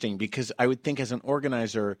interesting because I would think as an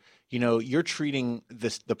organizer, you're treating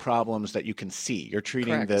the problems that you can see. You're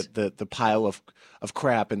treating Correct. the pile of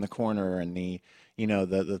crap in the corner and the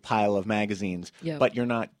pile of magazines, Yep. but you're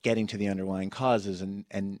not getting to the underlying causes,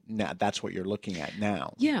 and now that's what you're looking at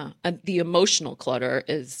now. Yeah. And the emotional clutter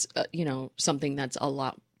is, something that's a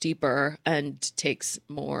lot deeper and takes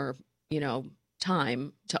more,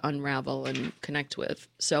 time to unravel and connect with.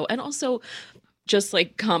 So, and also just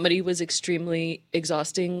like comedy was extremely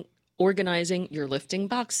exhausting, organizing, you're lifting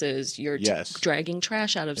boxes, you're dragging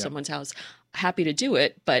trash out of someone's house. Happy to do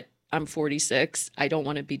it, but I'm 46. I don't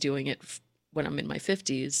want to be doing it when I'm in my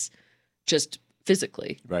 50s, just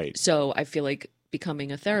physically. Right. So I feel like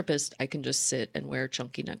becoming a therapist, I can just sit and wear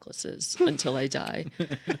chunky necklaces until I die.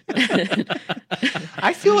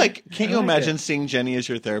 I feel like, can't you imagine seeing Jeni as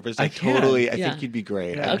your therapist? I think you'd be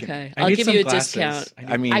great. Yeah. Okay. I'll give you a discount.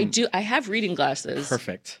 I have reading glasses.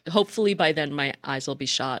 Perfect. Hopefully by then my eyes will be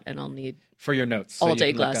shot and I'll need for your notes. All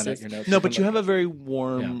day glasses. No, but you have a very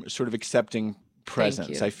warm, sort of accepting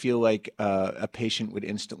presence. I feel like a patient would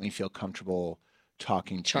instantly feel comfortable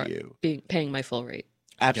talking to you. Paying my full rate.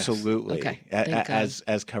 Absolutely. Yes. Okay.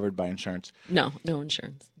 As covered by insurance. No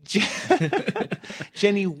insurance.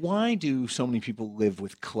 Jeni, why do so many people live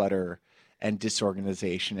with clutter and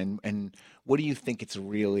disorganization? And what do you think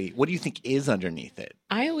what do you think is underneath it?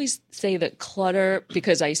 I always say that clutter,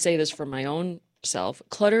 because I say this for my own self,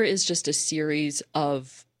 clutter is just a series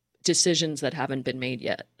of decisions that haven't been made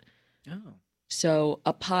yet. Oh. So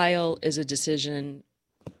a pile is a decision.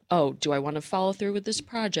 Oh, do I want to follow through with this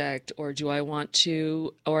project, or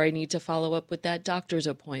I need to follow up with that doctor's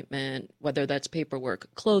appointment, whether that's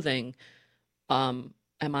paperwork, clothing. Am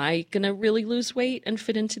I going to really lose weight and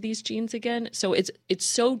fit into these jeans again? So it's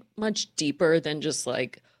so much deeper than just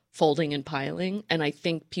like folding and piling. And I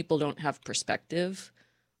think people don't have perspective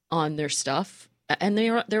on their stuff. And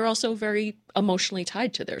they're also very emotionally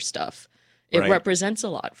tied to their stuff. It represents a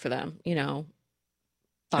lot for them,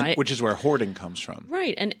 which is where hoarding comes from.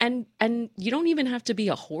 Right. And you don't even have to be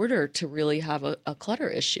a hoarder to really have a clutter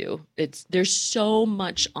issue. There's so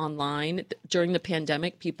much online. During the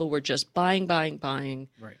pandemic, people were just buying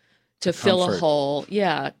to fill a hole.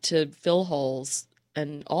 Yeah, to fill holes.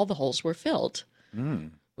 And all the holes were filled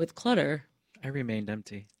with clutter. I remained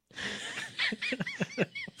empty.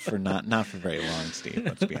 For not for very long, Steve,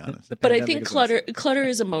 let's be honest. But I think clutter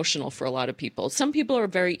is emotional for a lot of people. Some people are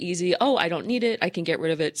very easy. Oh, I don't need it. I can get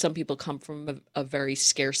rid of it. Some people come from a very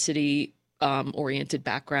scarcity oriented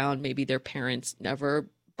background. Maybe their parents never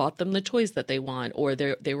bought them the toys that they want, or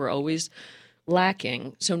they were always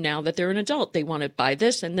lacking. So now that they're an adult, they want to buy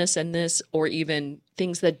this and this and this, or even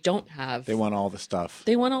things that don't have. They want all the stuff.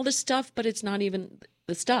 But it's not even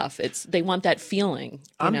the stuff. They want that feeling,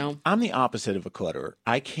 I'm the opposite of a clutterer.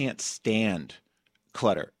 I can't stand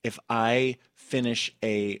clutter. If I finish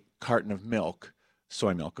a carton of milk,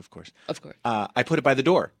 soy milk, of course. I put it by the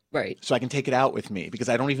door. Right. So I can take it out with me because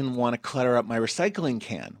I don't even want to clutter up my recycling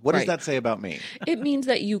can. What does that say about me? It means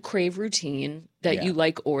that you crave routine, that you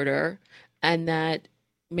like order, and that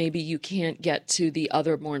maybe you can't get to the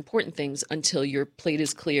other more important things until your plate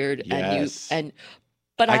is cleared. Yes.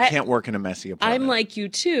 But I can't work in a messy apartment. I'm like you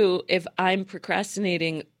too. If I'm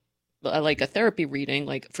procrastinating, like a therapy reading,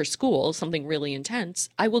 like for school, something really intense,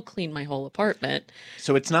 I will clean my whole apartment.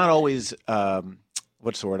 So it's not always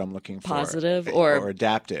what's the word I'm looking for? Positive or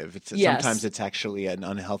adaptive. Sometimes it's actually an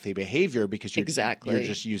unhealthy behavior because you're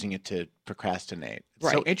just using it to procrastinate.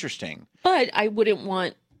 It's so interesting. But I wouldn't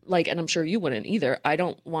want, and I'm sure you wouldn't either, I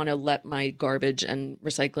don't want to let my garbage and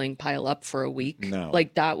recycling pile up for a week. No.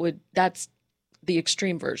 That's the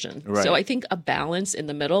extreme version. Right. So I think a balance in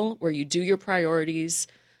the middle where you do your priorities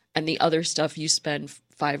and the other stuff you spend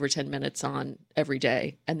 5 or 10 minutes on every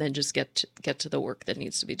day, and then just get to the work that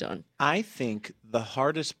needs to be done. I think the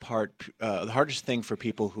hardest thing for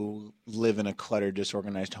people who live in a cluttered,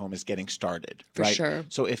 disorganized home is getting started. For sure.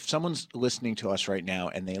 So if someone's listening to us right now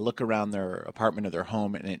and they look around their apartment or their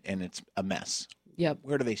home and it's a mess,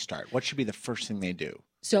 where do they start? What should be the first thing they do?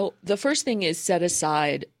 So the first thing is set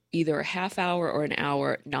aside either a half hour or an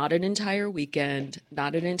hour, not an entire weekend,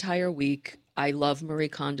 not an entire week. I love Marie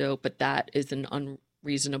Kondo, but that is an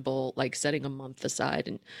unreasonable, setting a month aside.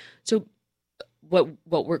 And so what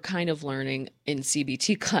we're kind of learning in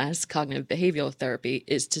CBT class, cognitive behavioral therapy,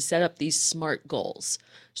 is to set up these SMART goals.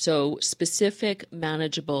 So specific,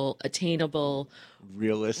 manageable, attainable,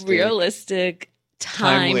 realistic,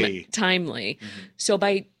 timely. Mm-hmm. So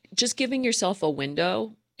by just giving yourself a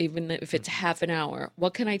window, even if it's half an hour,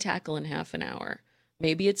 what can I tackle in half an hour?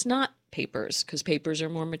 Maybe it's not papers, because papers are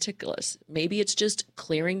more meticulous. Maybe it's just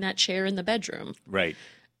clearing that chair in the bedroom. Right.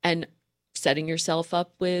 And setting yourself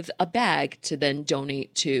up with a bag to then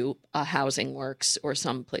donate to a Housing Works or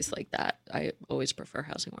some place like that. I always prefer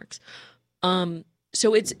Housing Works.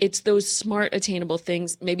 So it's those SMART, attainable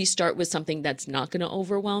things. Maybe start with something that's not going to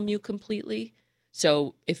overwhelm you completely.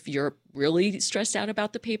 So if you're really stressed out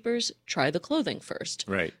about the papers, try the clothing first.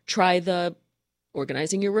 Right. Try the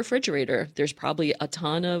organizing your refrigerator. There's probably a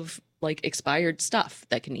ton of like expired stuff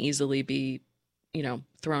that can easily be,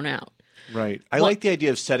 thrown out. Right. I like the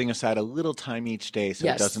idea of setting aside a little time each day so it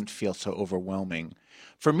Yes. doesn't feel so overwhelming.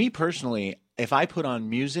 For me personally, if I put on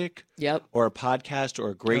music Yep. or a podcast or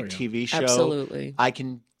a great TV show, Absolutely. I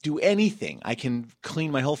can do anything. I can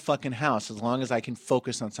clean my whole fucking house as long as I can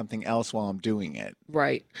focus on something else while I'm doing it.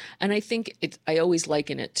 Right. And I think I always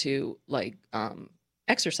liken it to like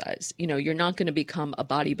exercise. You're not going to become a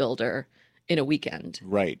bodybuilder in a weekend.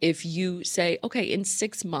 Right. If you say, okay, in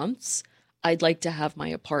 6 months, I'd like to have my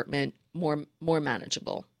apartment more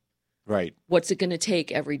manageable. Right. What's it going to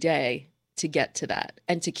take every day to get to that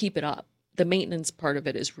and to keep it up? The maintenance part of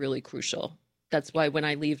it is really crucial. That's why when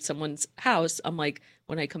I leave someone's house, I'm like,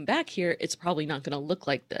 when I come back here, it's probably not going to look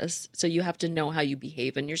like this. So you have to know how you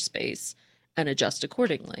behave in your space and adjust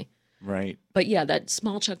accordingly. Right. But yeah, that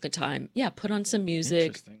small chunk of time, put on some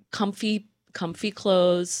music, comfy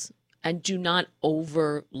clothes, and do not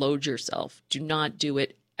overload yourself. Do not do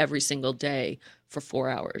it every single day for 4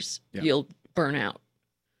 hours. Yeah. You'll burn out.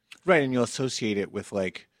 Right. And you'll associate it with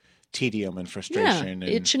like tedium and frustration.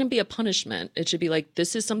 It shouldn't be a punishment. It should be like,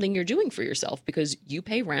 this is something you're doing for yourself because you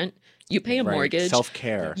pay rent, you pay a mortgage.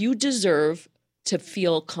 Self-care. You deserve to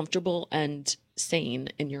feel comfortable and sane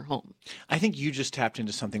in your home. I think you just tapped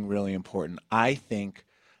into something really important. I think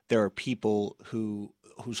there are people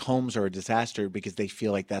whose homes are a disaster because they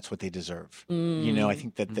feel like that's what they deserve. I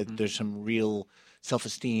think that there's some real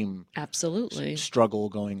self-esteem Absolutely. struggle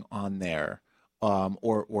going on there,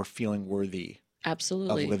 or feeling worthy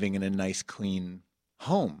Absolutely. of living in a nice, clean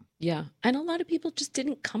home. Yeah. And a lot of people just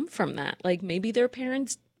didn't come from that. Like maybe their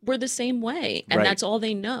parents were the same way and Right. that's all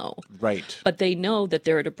they know. Right. But they know that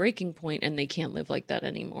they're at a breaking point and they can't live like that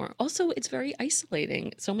anymore. Also, it's very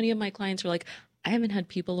isolating. So many of my clients are like, I haven't had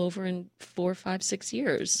people over in 4, 5, 6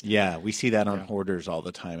 years. Yeah, we see that on hoarders all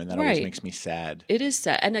the time, and that always Right. makes me sad. It is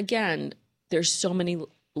sad. And again, there's so many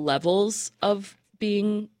levels of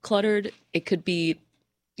being cluttered. It could be,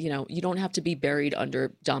 you don't have to be buried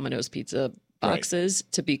under Domino's pizza boxes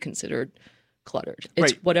to be considered cluttered.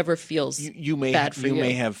 It's Right. whatever feels You may bad for you.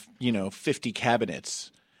 may have 50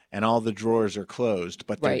 cabinets, and all the drawers are closed,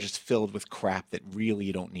 but they're Right. just filled with crap that really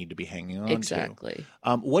you don't need to be hanging on Exactly.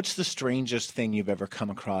 to. What's the strangest thing you've ever come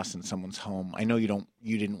across in someone's home? I know you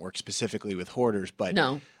didn't work specifically with hoarders, but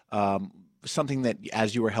No. something that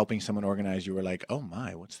as you were helping someone organize, you were like, "Oh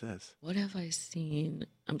my, what's this?" What have I seen?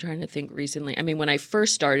 I'm trying to think recently. I mean, when I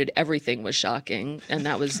first started, everything was shocking. And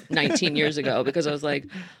that was 19 years ago because I was like,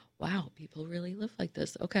 wow, people really live like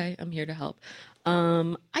this. Okay, I'm here to help.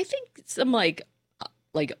 I think some like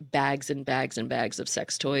bags and bags and bags of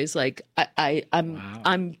sex toys. Like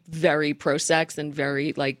I'm very pro sex and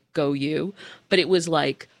very like go you, but it was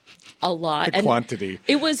like a lot. The quantity.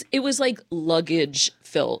 It was like luggage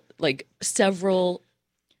filled, like several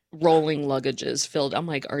rolling luggages filled. I'm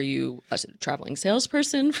like, are you a traveling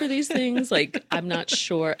salesperson for these things? Like, I'm not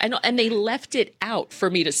sure. And they left it out for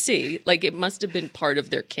me to see. Like, it must have been part of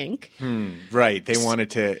their kink. Right. They wanted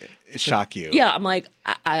to shock you. Yeah, I'm like,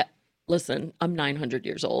 I listen, I'm 900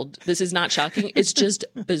 years old. This is not shocking. It's just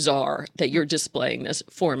bizarre that you're displaying this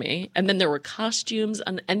for me. And then there were costumes,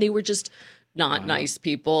 and they were just not nice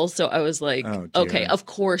people. So I was like, Oh, dear. okay, of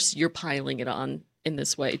course you're piling it on in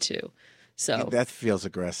this way too. So That feels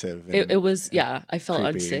aggressive. it was, yeah, I felt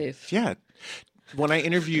creepy. unsafe. Yeah. When I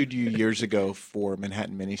interviewed you years ago for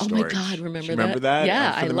Manhattan Mini Oh Storage. my God, Do remember you remember that? that?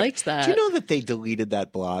 Yeah, For I the- liked that. Do you know that they deleted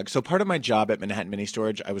that blog? So part of my job at Manhattan Mini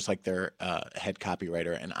Storage, I was like their head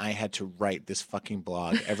copywriter, and I had to write this fucking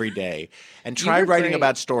blog every day and try were writing great.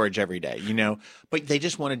 about storage every day, But they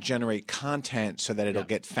just want to generate content so that it'll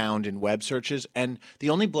get found in web searches. And the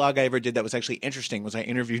only blog I ever did that was actually interesting was I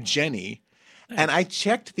interviewed Jeni. And I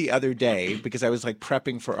checked the other day because I was like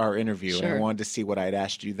prepping for our interview and I Sure. wanted to see what I'd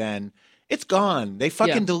asked you then. It's gone. They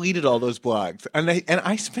fucking Yeah. deleted all those blogs. And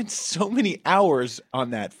I spent so many hours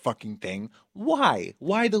on that fucking thing. Why?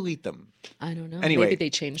 Why delete them? I don't know. Anyway. Maybe they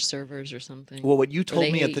changed servers or something. Well, what you told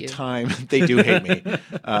they me at hate the you. time, they do hate me,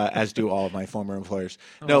 as do all of my former employers.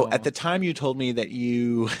 No, at the time you told me that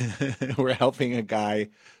you were helping a guy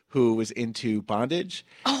who was into bondage,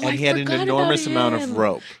 Oh, and I he had an forgot enormous about amount of him.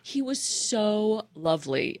 rope. He was so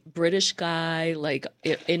lovely. British guy, like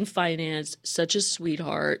in finance, such a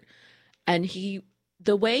sweetheart. And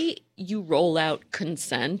the way you roll out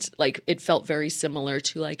consent, like it felt very similar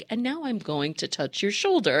to like, and now I'm going to touch your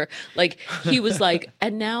shoulder. Like he was like,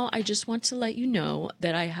 and now I just want to let you know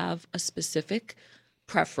that I have a specific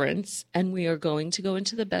preference and we are going to go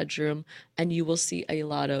into the bedroom and you will see a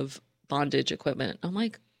lot of bondage equipment. I'm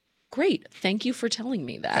like, Great. Thank you for telling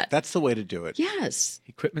me that. That's the way to do it. Yes.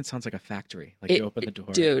 Equipment sounds like a factory. Like you open the door.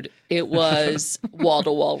 Dude, it was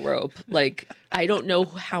wall-to-wall rope. Like, I don't know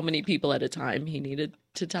how many people at a time he needed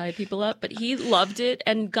to tie people up, but he loved it,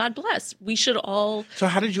 and God bless. We should all... So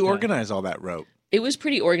how did you organize all that rope? It was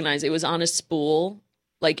pretty organized. It was on a spool.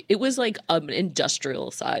 Like, it was like an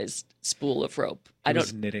industrial-sized spool of rope. It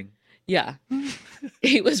was knitting. Yeah.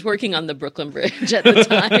 He was working on the Brooklyn Bridge at the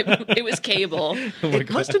time. It was cable. It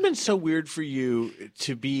must have been so weird for you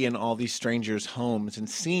to be in all these strangers' homes and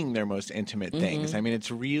seeing their most intimate things. I mean,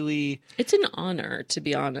 it's really... It's an honor, to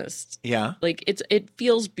be honest. Yeah? Like, it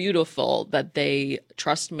feels beautiful that they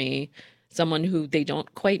trust me, someone who they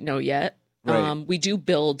don't quite know yet. Right. We do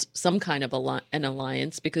build some kind of an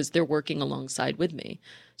alliance because they're working alongside with me.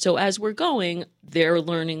 So as we're going, they're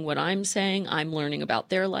learning what I'm saying. I'm learning about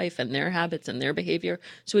their life and their habits and their behavior.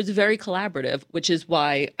 So it's very collaborative, which is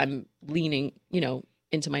why I'm leaning,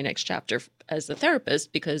 into my next chapter as a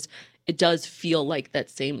therapist, because it does feel like that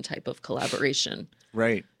same type of collaboration.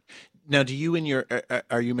 Right. Now, do you and your...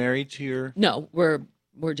 are you married to your... No, we're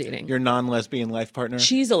dating. Your non-lesbian life partner?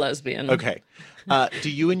 She's a lesbian. Okay. Do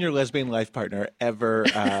you and your lesbian life partner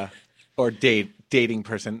ever, or dating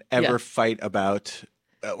person, ever fight about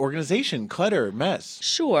organization, clutter, mess?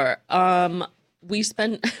 Sure. We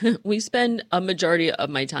spend a majority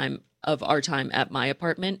of our time at my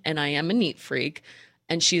apartment, and I am a neat freak,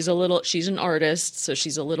 and she's an artist, so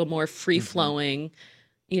she's a little more free flowing,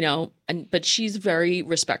 but she's very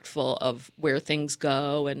respectful of where things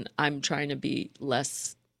go, and I'm trying to be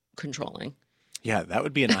less controlling. Yeah, that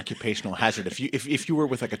would be an occupational hazard if you were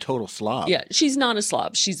with like a total slob. Yeah, she's not a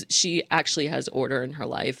slob. She actually has order in her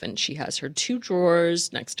life, and she has her 2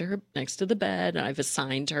 drawers next to the bed, and I've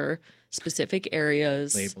assigned her specific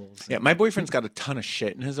areas. Labels. Yeah, my boyfriend's got a ton of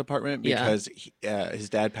shit in his apartment because his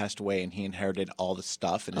dad passed away and he inherited all the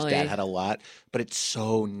stuff, and his dad had a lot, but it's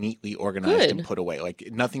so neatly organized and put away. Like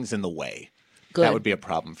nothing's in the way. Good. That would be a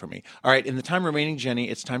problem for me. All right, in the time remaining, Jeni,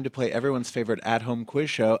 it's time to play everyone's favorite at-home quiz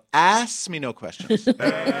show, Ask Me No Questions.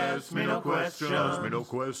 Ask me no questions. Ask me no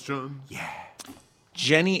questions. Yeah.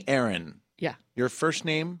 Jeni Aron. Yeah. Your first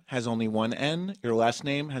name has only one N. Your last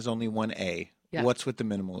name has only one A. Yeah. What's with the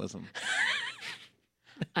minimalism?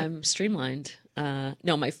 I'm streamlined.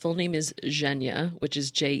 No, my full name is Jenya, which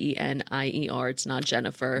is Jenier. It's not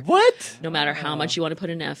Jennifer. What? No matter how much you want to put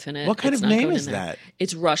an F in it. What kind it's of not name going is in there. that?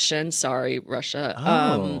 It's Russian. Sorry, Russia.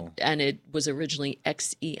 Oh. And it was originally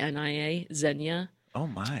Xenia, Xenia. Oh,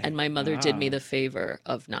 my. And my mother did me the favor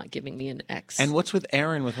of not giving me an X. And what's with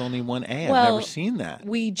Aaron with only one A? I've Well, never seen that.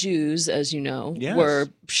 We Jews, as you know, Yes. were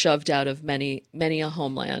shoved out of many a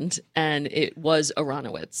homeland, and it was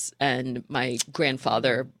Aronowitz. And my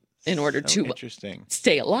grandfather, in order So to interesting.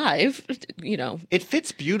 stay alive, It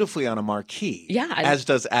fits beautifully on a marquee. Yeah, as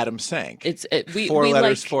does Adam Sank. we four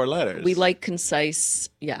letters, like, 4 letters. We like concise.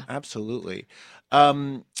 Yeah. Absolutely.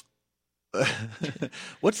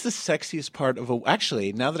 What's the sexiest part of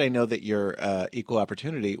actually, now that I know that you're equal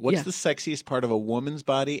opportunity, what's the sexiest part of a woman's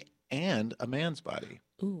body and a man's body?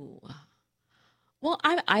 Ooh. Well,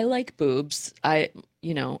 I like boobs. I'm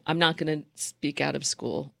not going to speak out of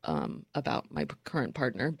school about my current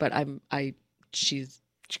partner, but she's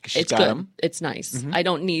She's it's got good. 'em. It's nice. Mhm. I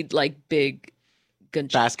don't need like big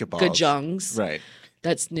Basketballs. gajongs. Right.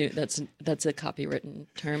 That's new. That's a copywritten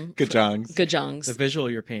term. Gajongs. Gajongs. The visual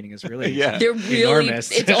you're painting is really Yeah. They're really.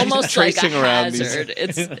 enormous. It's almost like a Tracing around these- hazard.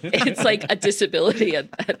 It's like a disability at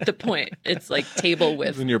the point. It's like table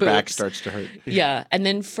width. When your boobs. back starts to hurt. Yeah, and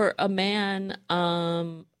then for a man,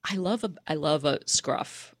 I love a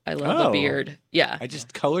scruff. I love a beard. Yeah, I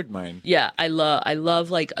just colored mine. yeah. I love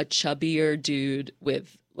like a chubbier dude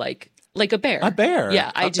with like a bear. A bear.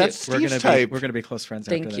 Yeah, I do. That's We're Steve's gonna type. be close friends.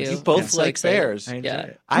 Thank after you. This. You both Yeah. So like excited. bears. I enjoy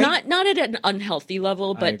Yeah, it. not at an unhealthy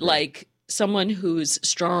level, I but agree. like someone who's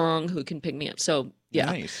strong who can pick me up. So yeah,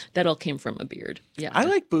 Nice. that all came from a beard. Yeah, I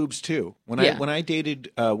like boobs too. When Yeah. I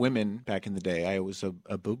dated women back in the day, I was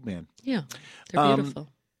a boob man. yeah, they're beautiful.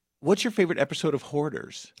 What's your favorite episode of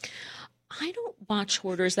Hoarders? I don't watch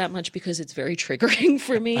Hoarders that much because it's very triggering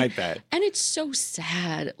for me. I bet. And it's so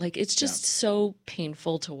sad. Like, it's just so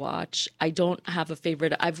painful to watch. I don't have a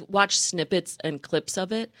favorite. I've watched snippets and clips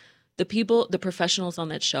of it. The professionals on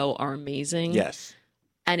that show are amazing. Yes.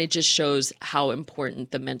 And it just shows how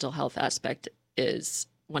important the mental health aspect is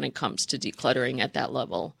when it comes to decluttering at that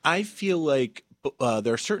level. I feel like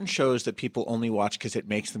there are certain shows that people only watch because it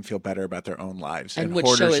makes them feel better about their own lives. And And which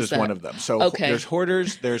show Hoarders is is that? one of them. So Okay. there's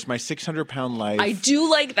Hoarders, there's My 600-Pound Life. I do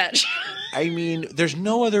like that show. I mean, there's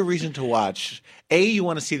no other reason to watch. A, you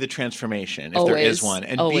want to see the transformation, if there is Always. one.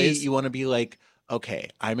 And Always. B, you want to be like, okay,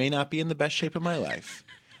 I may not be in the best shape of my life,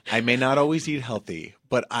 I may not always eat healthy,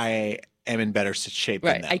 but I am in better shape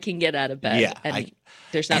than Right. them. I can get out of bed. Yeah, And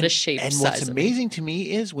there's not a shape And size what's of me. amazing to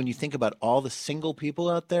me is when you think about all the single people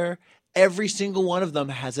out there, every single one of them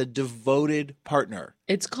has a devoted partner.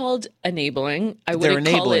 It's called enabling. I They're wouldn't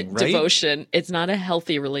call it enabling, right? devotion. It's not a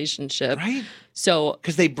healthy relationship. Right? So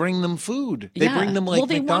Because they bring them food. They bring them like well,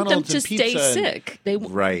 they McDonald's want them to and pizza. stay and- sick.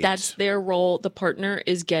 Right. That's their role. The partner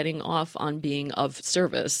is getting off on being of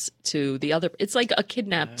service to the other. It's like a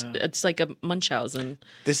kidnapped. It's like a Munchausen.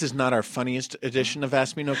 This is not our funniest edition of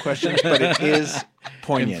Ask Me No Questions, but it is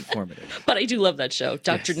poignant. Informative. But I do love that show,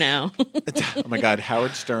 Dr. Now. Oh my God,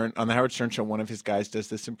 Howard Stern, on the Howard Stern show, one of his guys does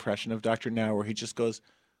this impression of Dr. Now where he just goes,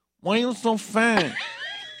 "Why are you so fat?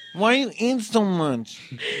 Why you eat so much?"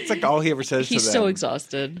 It's like all he ever says to them. He's so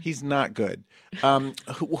exhausted. He's not good.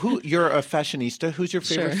 Who you're a fashionista. Who's your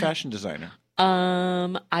favorite Sure. fashion designer?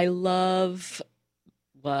 I love,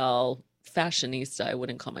 fashionista. I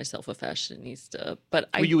wouldn't call myself a fashionista, but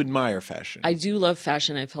Well, you admire fashion. I do love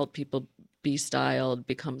fashion. I've helped people be styled,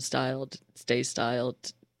 become styled, stay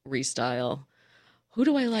styled, restyle. Who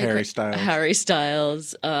do I like? Harry Styles. Harry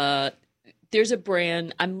Styles. There's a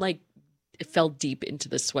brand. It fell deep into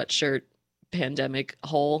the sweatshirt pandemic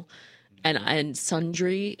hole. And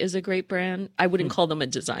Sundry is a great brand. I wouldn't call them a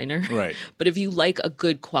designer. Right. But if you like a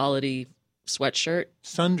good quality sweatshirt,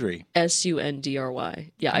 Sundry.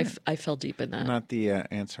 Sundry. Yeah, I fell deep in that. Not the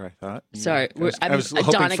answer I thought. Sorry, I was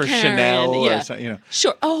hoping Donna for Karan, Chanel or yeah. something,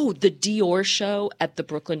 Sure. Oh, the Dior show at the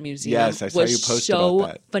Brooklyn Museum. Yes, I saw was you post so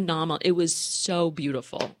about that. phenomenal. It was so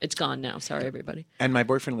beautiful. It's gone now. Sorry, everybody. And my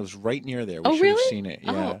boyfriend lives right near there. We Oh, should really? have seen it.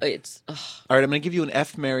 Yeah. Oh, it's. All right, I'm going to give you an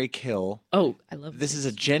F, Marry, Kill. Oh, I love This is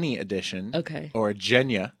a Jeni edition. Okay. Or a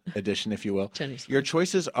Jenya edition, if you will. Jenny's Your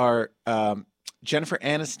choices are Jennifer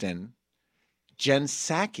Aniston, Jen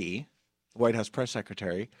Psaki, White House press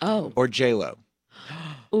secretary, Oh. or J-Lo.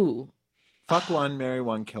 Ooh. Fuck one, marry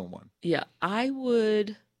one, kill one. Yeah, I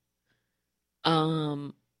would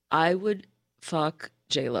fuck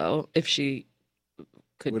J-Lo if she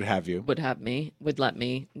could Would have you. would have me, would let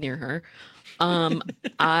me near her.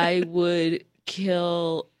 I would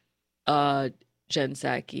kill Jen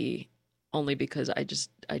Psaki only because I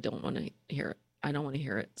don't want to hear it. I don't want to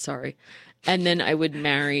hear it. Sorry. And then I would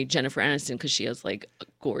marry Jennifer Aniston because she has like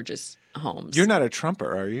gorgeous homes. You're not a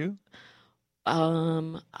Trumper, are you?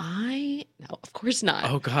 No, of course not.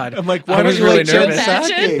 Oh God. I'm like, I why was don't you really like Jen nervous.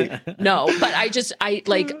 Psaki? No, but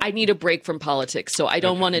I need a break from politics. So I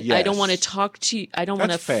don't want to. I don't yes. want to talk to you. I don't want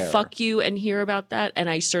to That's fair. fuck you and hear about that. And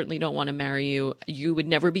I certainly don't want to marry you. You would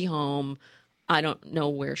never be home. I don't know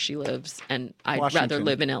where she lives, and I'd rather Washington.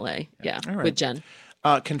 live in L.A. Yeah, All right. with Jen.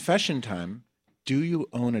 Confession time. Do you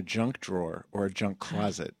own a junk drawer or a junk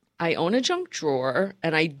closet? I own a junk drawer,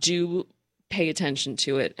 and I do pay attention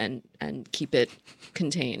to it and keep it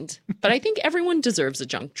contained. But I think everyone deserves a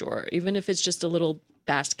junk drawer, even if it's just a little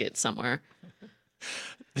basket somewhere.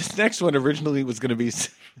 This next one originally was going to be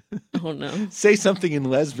Oh no, say something in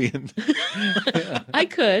lesbian. I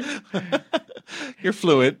could. You're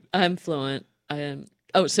fluent. I'm fluent. I am.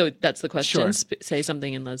 Oh, so that's the question. Sure. Say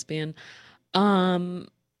something in lesbian.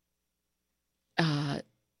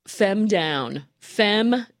 Fem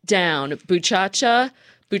down.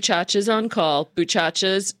 Buchacha's on call.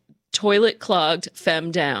 Buchacha's toilet clogged.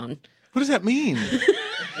 Fem down. What does that mean?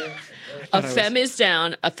 A fem is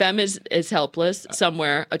down. A fem is helpless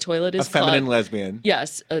somewhere. A toilet A is feminine clogged. lesbian.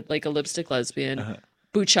 Yes, like a lipstick lesbian.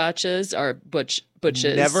 Buchachas are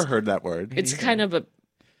butches. Never heard that word. It's kind of a.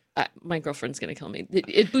 My girlfriend's gonna kill me.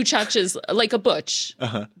 Buchachas like a butch,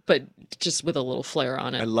 but just with a little flair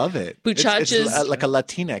on I it. love it. Buchachas- It's like a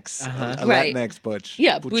Latinx, a Right. Latinx butch.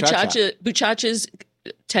 Yeah, Buchacha. buchachas,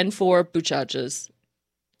 10-4 buchachas.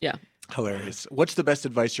 Yeah. Hilarious. What's the best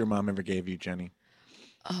advice your mom ever gave you, Jeni?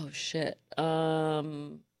 Oh shit. Have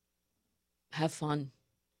fun.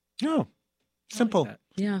 No. Simple. that.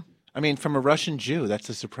 Yeah. I mean, from a Russian Jew, that's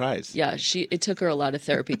a surprise. Yeah. It took her a lot of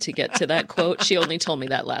therapy to get to that quote. She only told me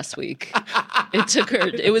that last week.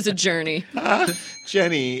 It was a journey.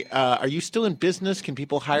 Jeni, are you still in business? Can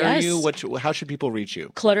people hire Yes. you? How should people reach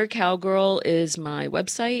you? Clutter Cowgirl is my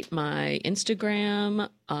website, my Instagram.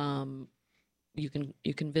 You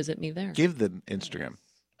can visit me there. Give them Instagram.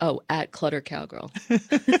 Oh, at Clutter Cowgirl.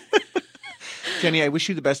 Jeni, I wish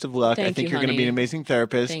you the best of luck. I Thank think you, you're going to be honey. an amazing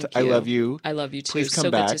therapist. Thank I you. love you. I love you too. Please come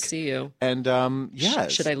so back. good to see you. And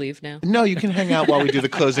yes. Should I leave now? No, you can hang out while we do the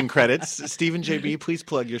closing credits. Steve and JB, please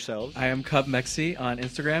plug yourselves. I am Cub Mexi on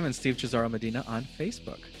Instagram and Steve Cesaro Medina on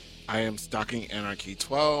Facebook. I am Stalking Anarchy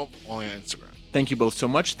 12 on Instagram. Thank you both so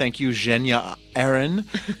much. Thank you, Jeni, Aron.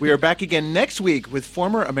 We are back again next week with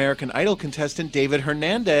former American Idol contestant David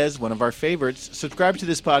Hernandez, one of our favorites. Subscribe to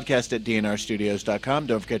this podcast at dnrstudios.com.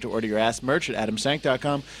 Don't forget to order your ass merch at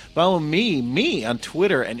adamsank.com. Follow me on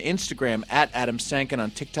Twitter and Instagram at adamsank and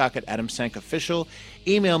on TikTok at adamsankofficial.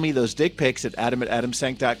 Email me those dick pics at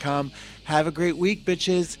adam@adamsank.com. Have a great week,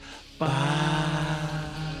 bitches. Bye.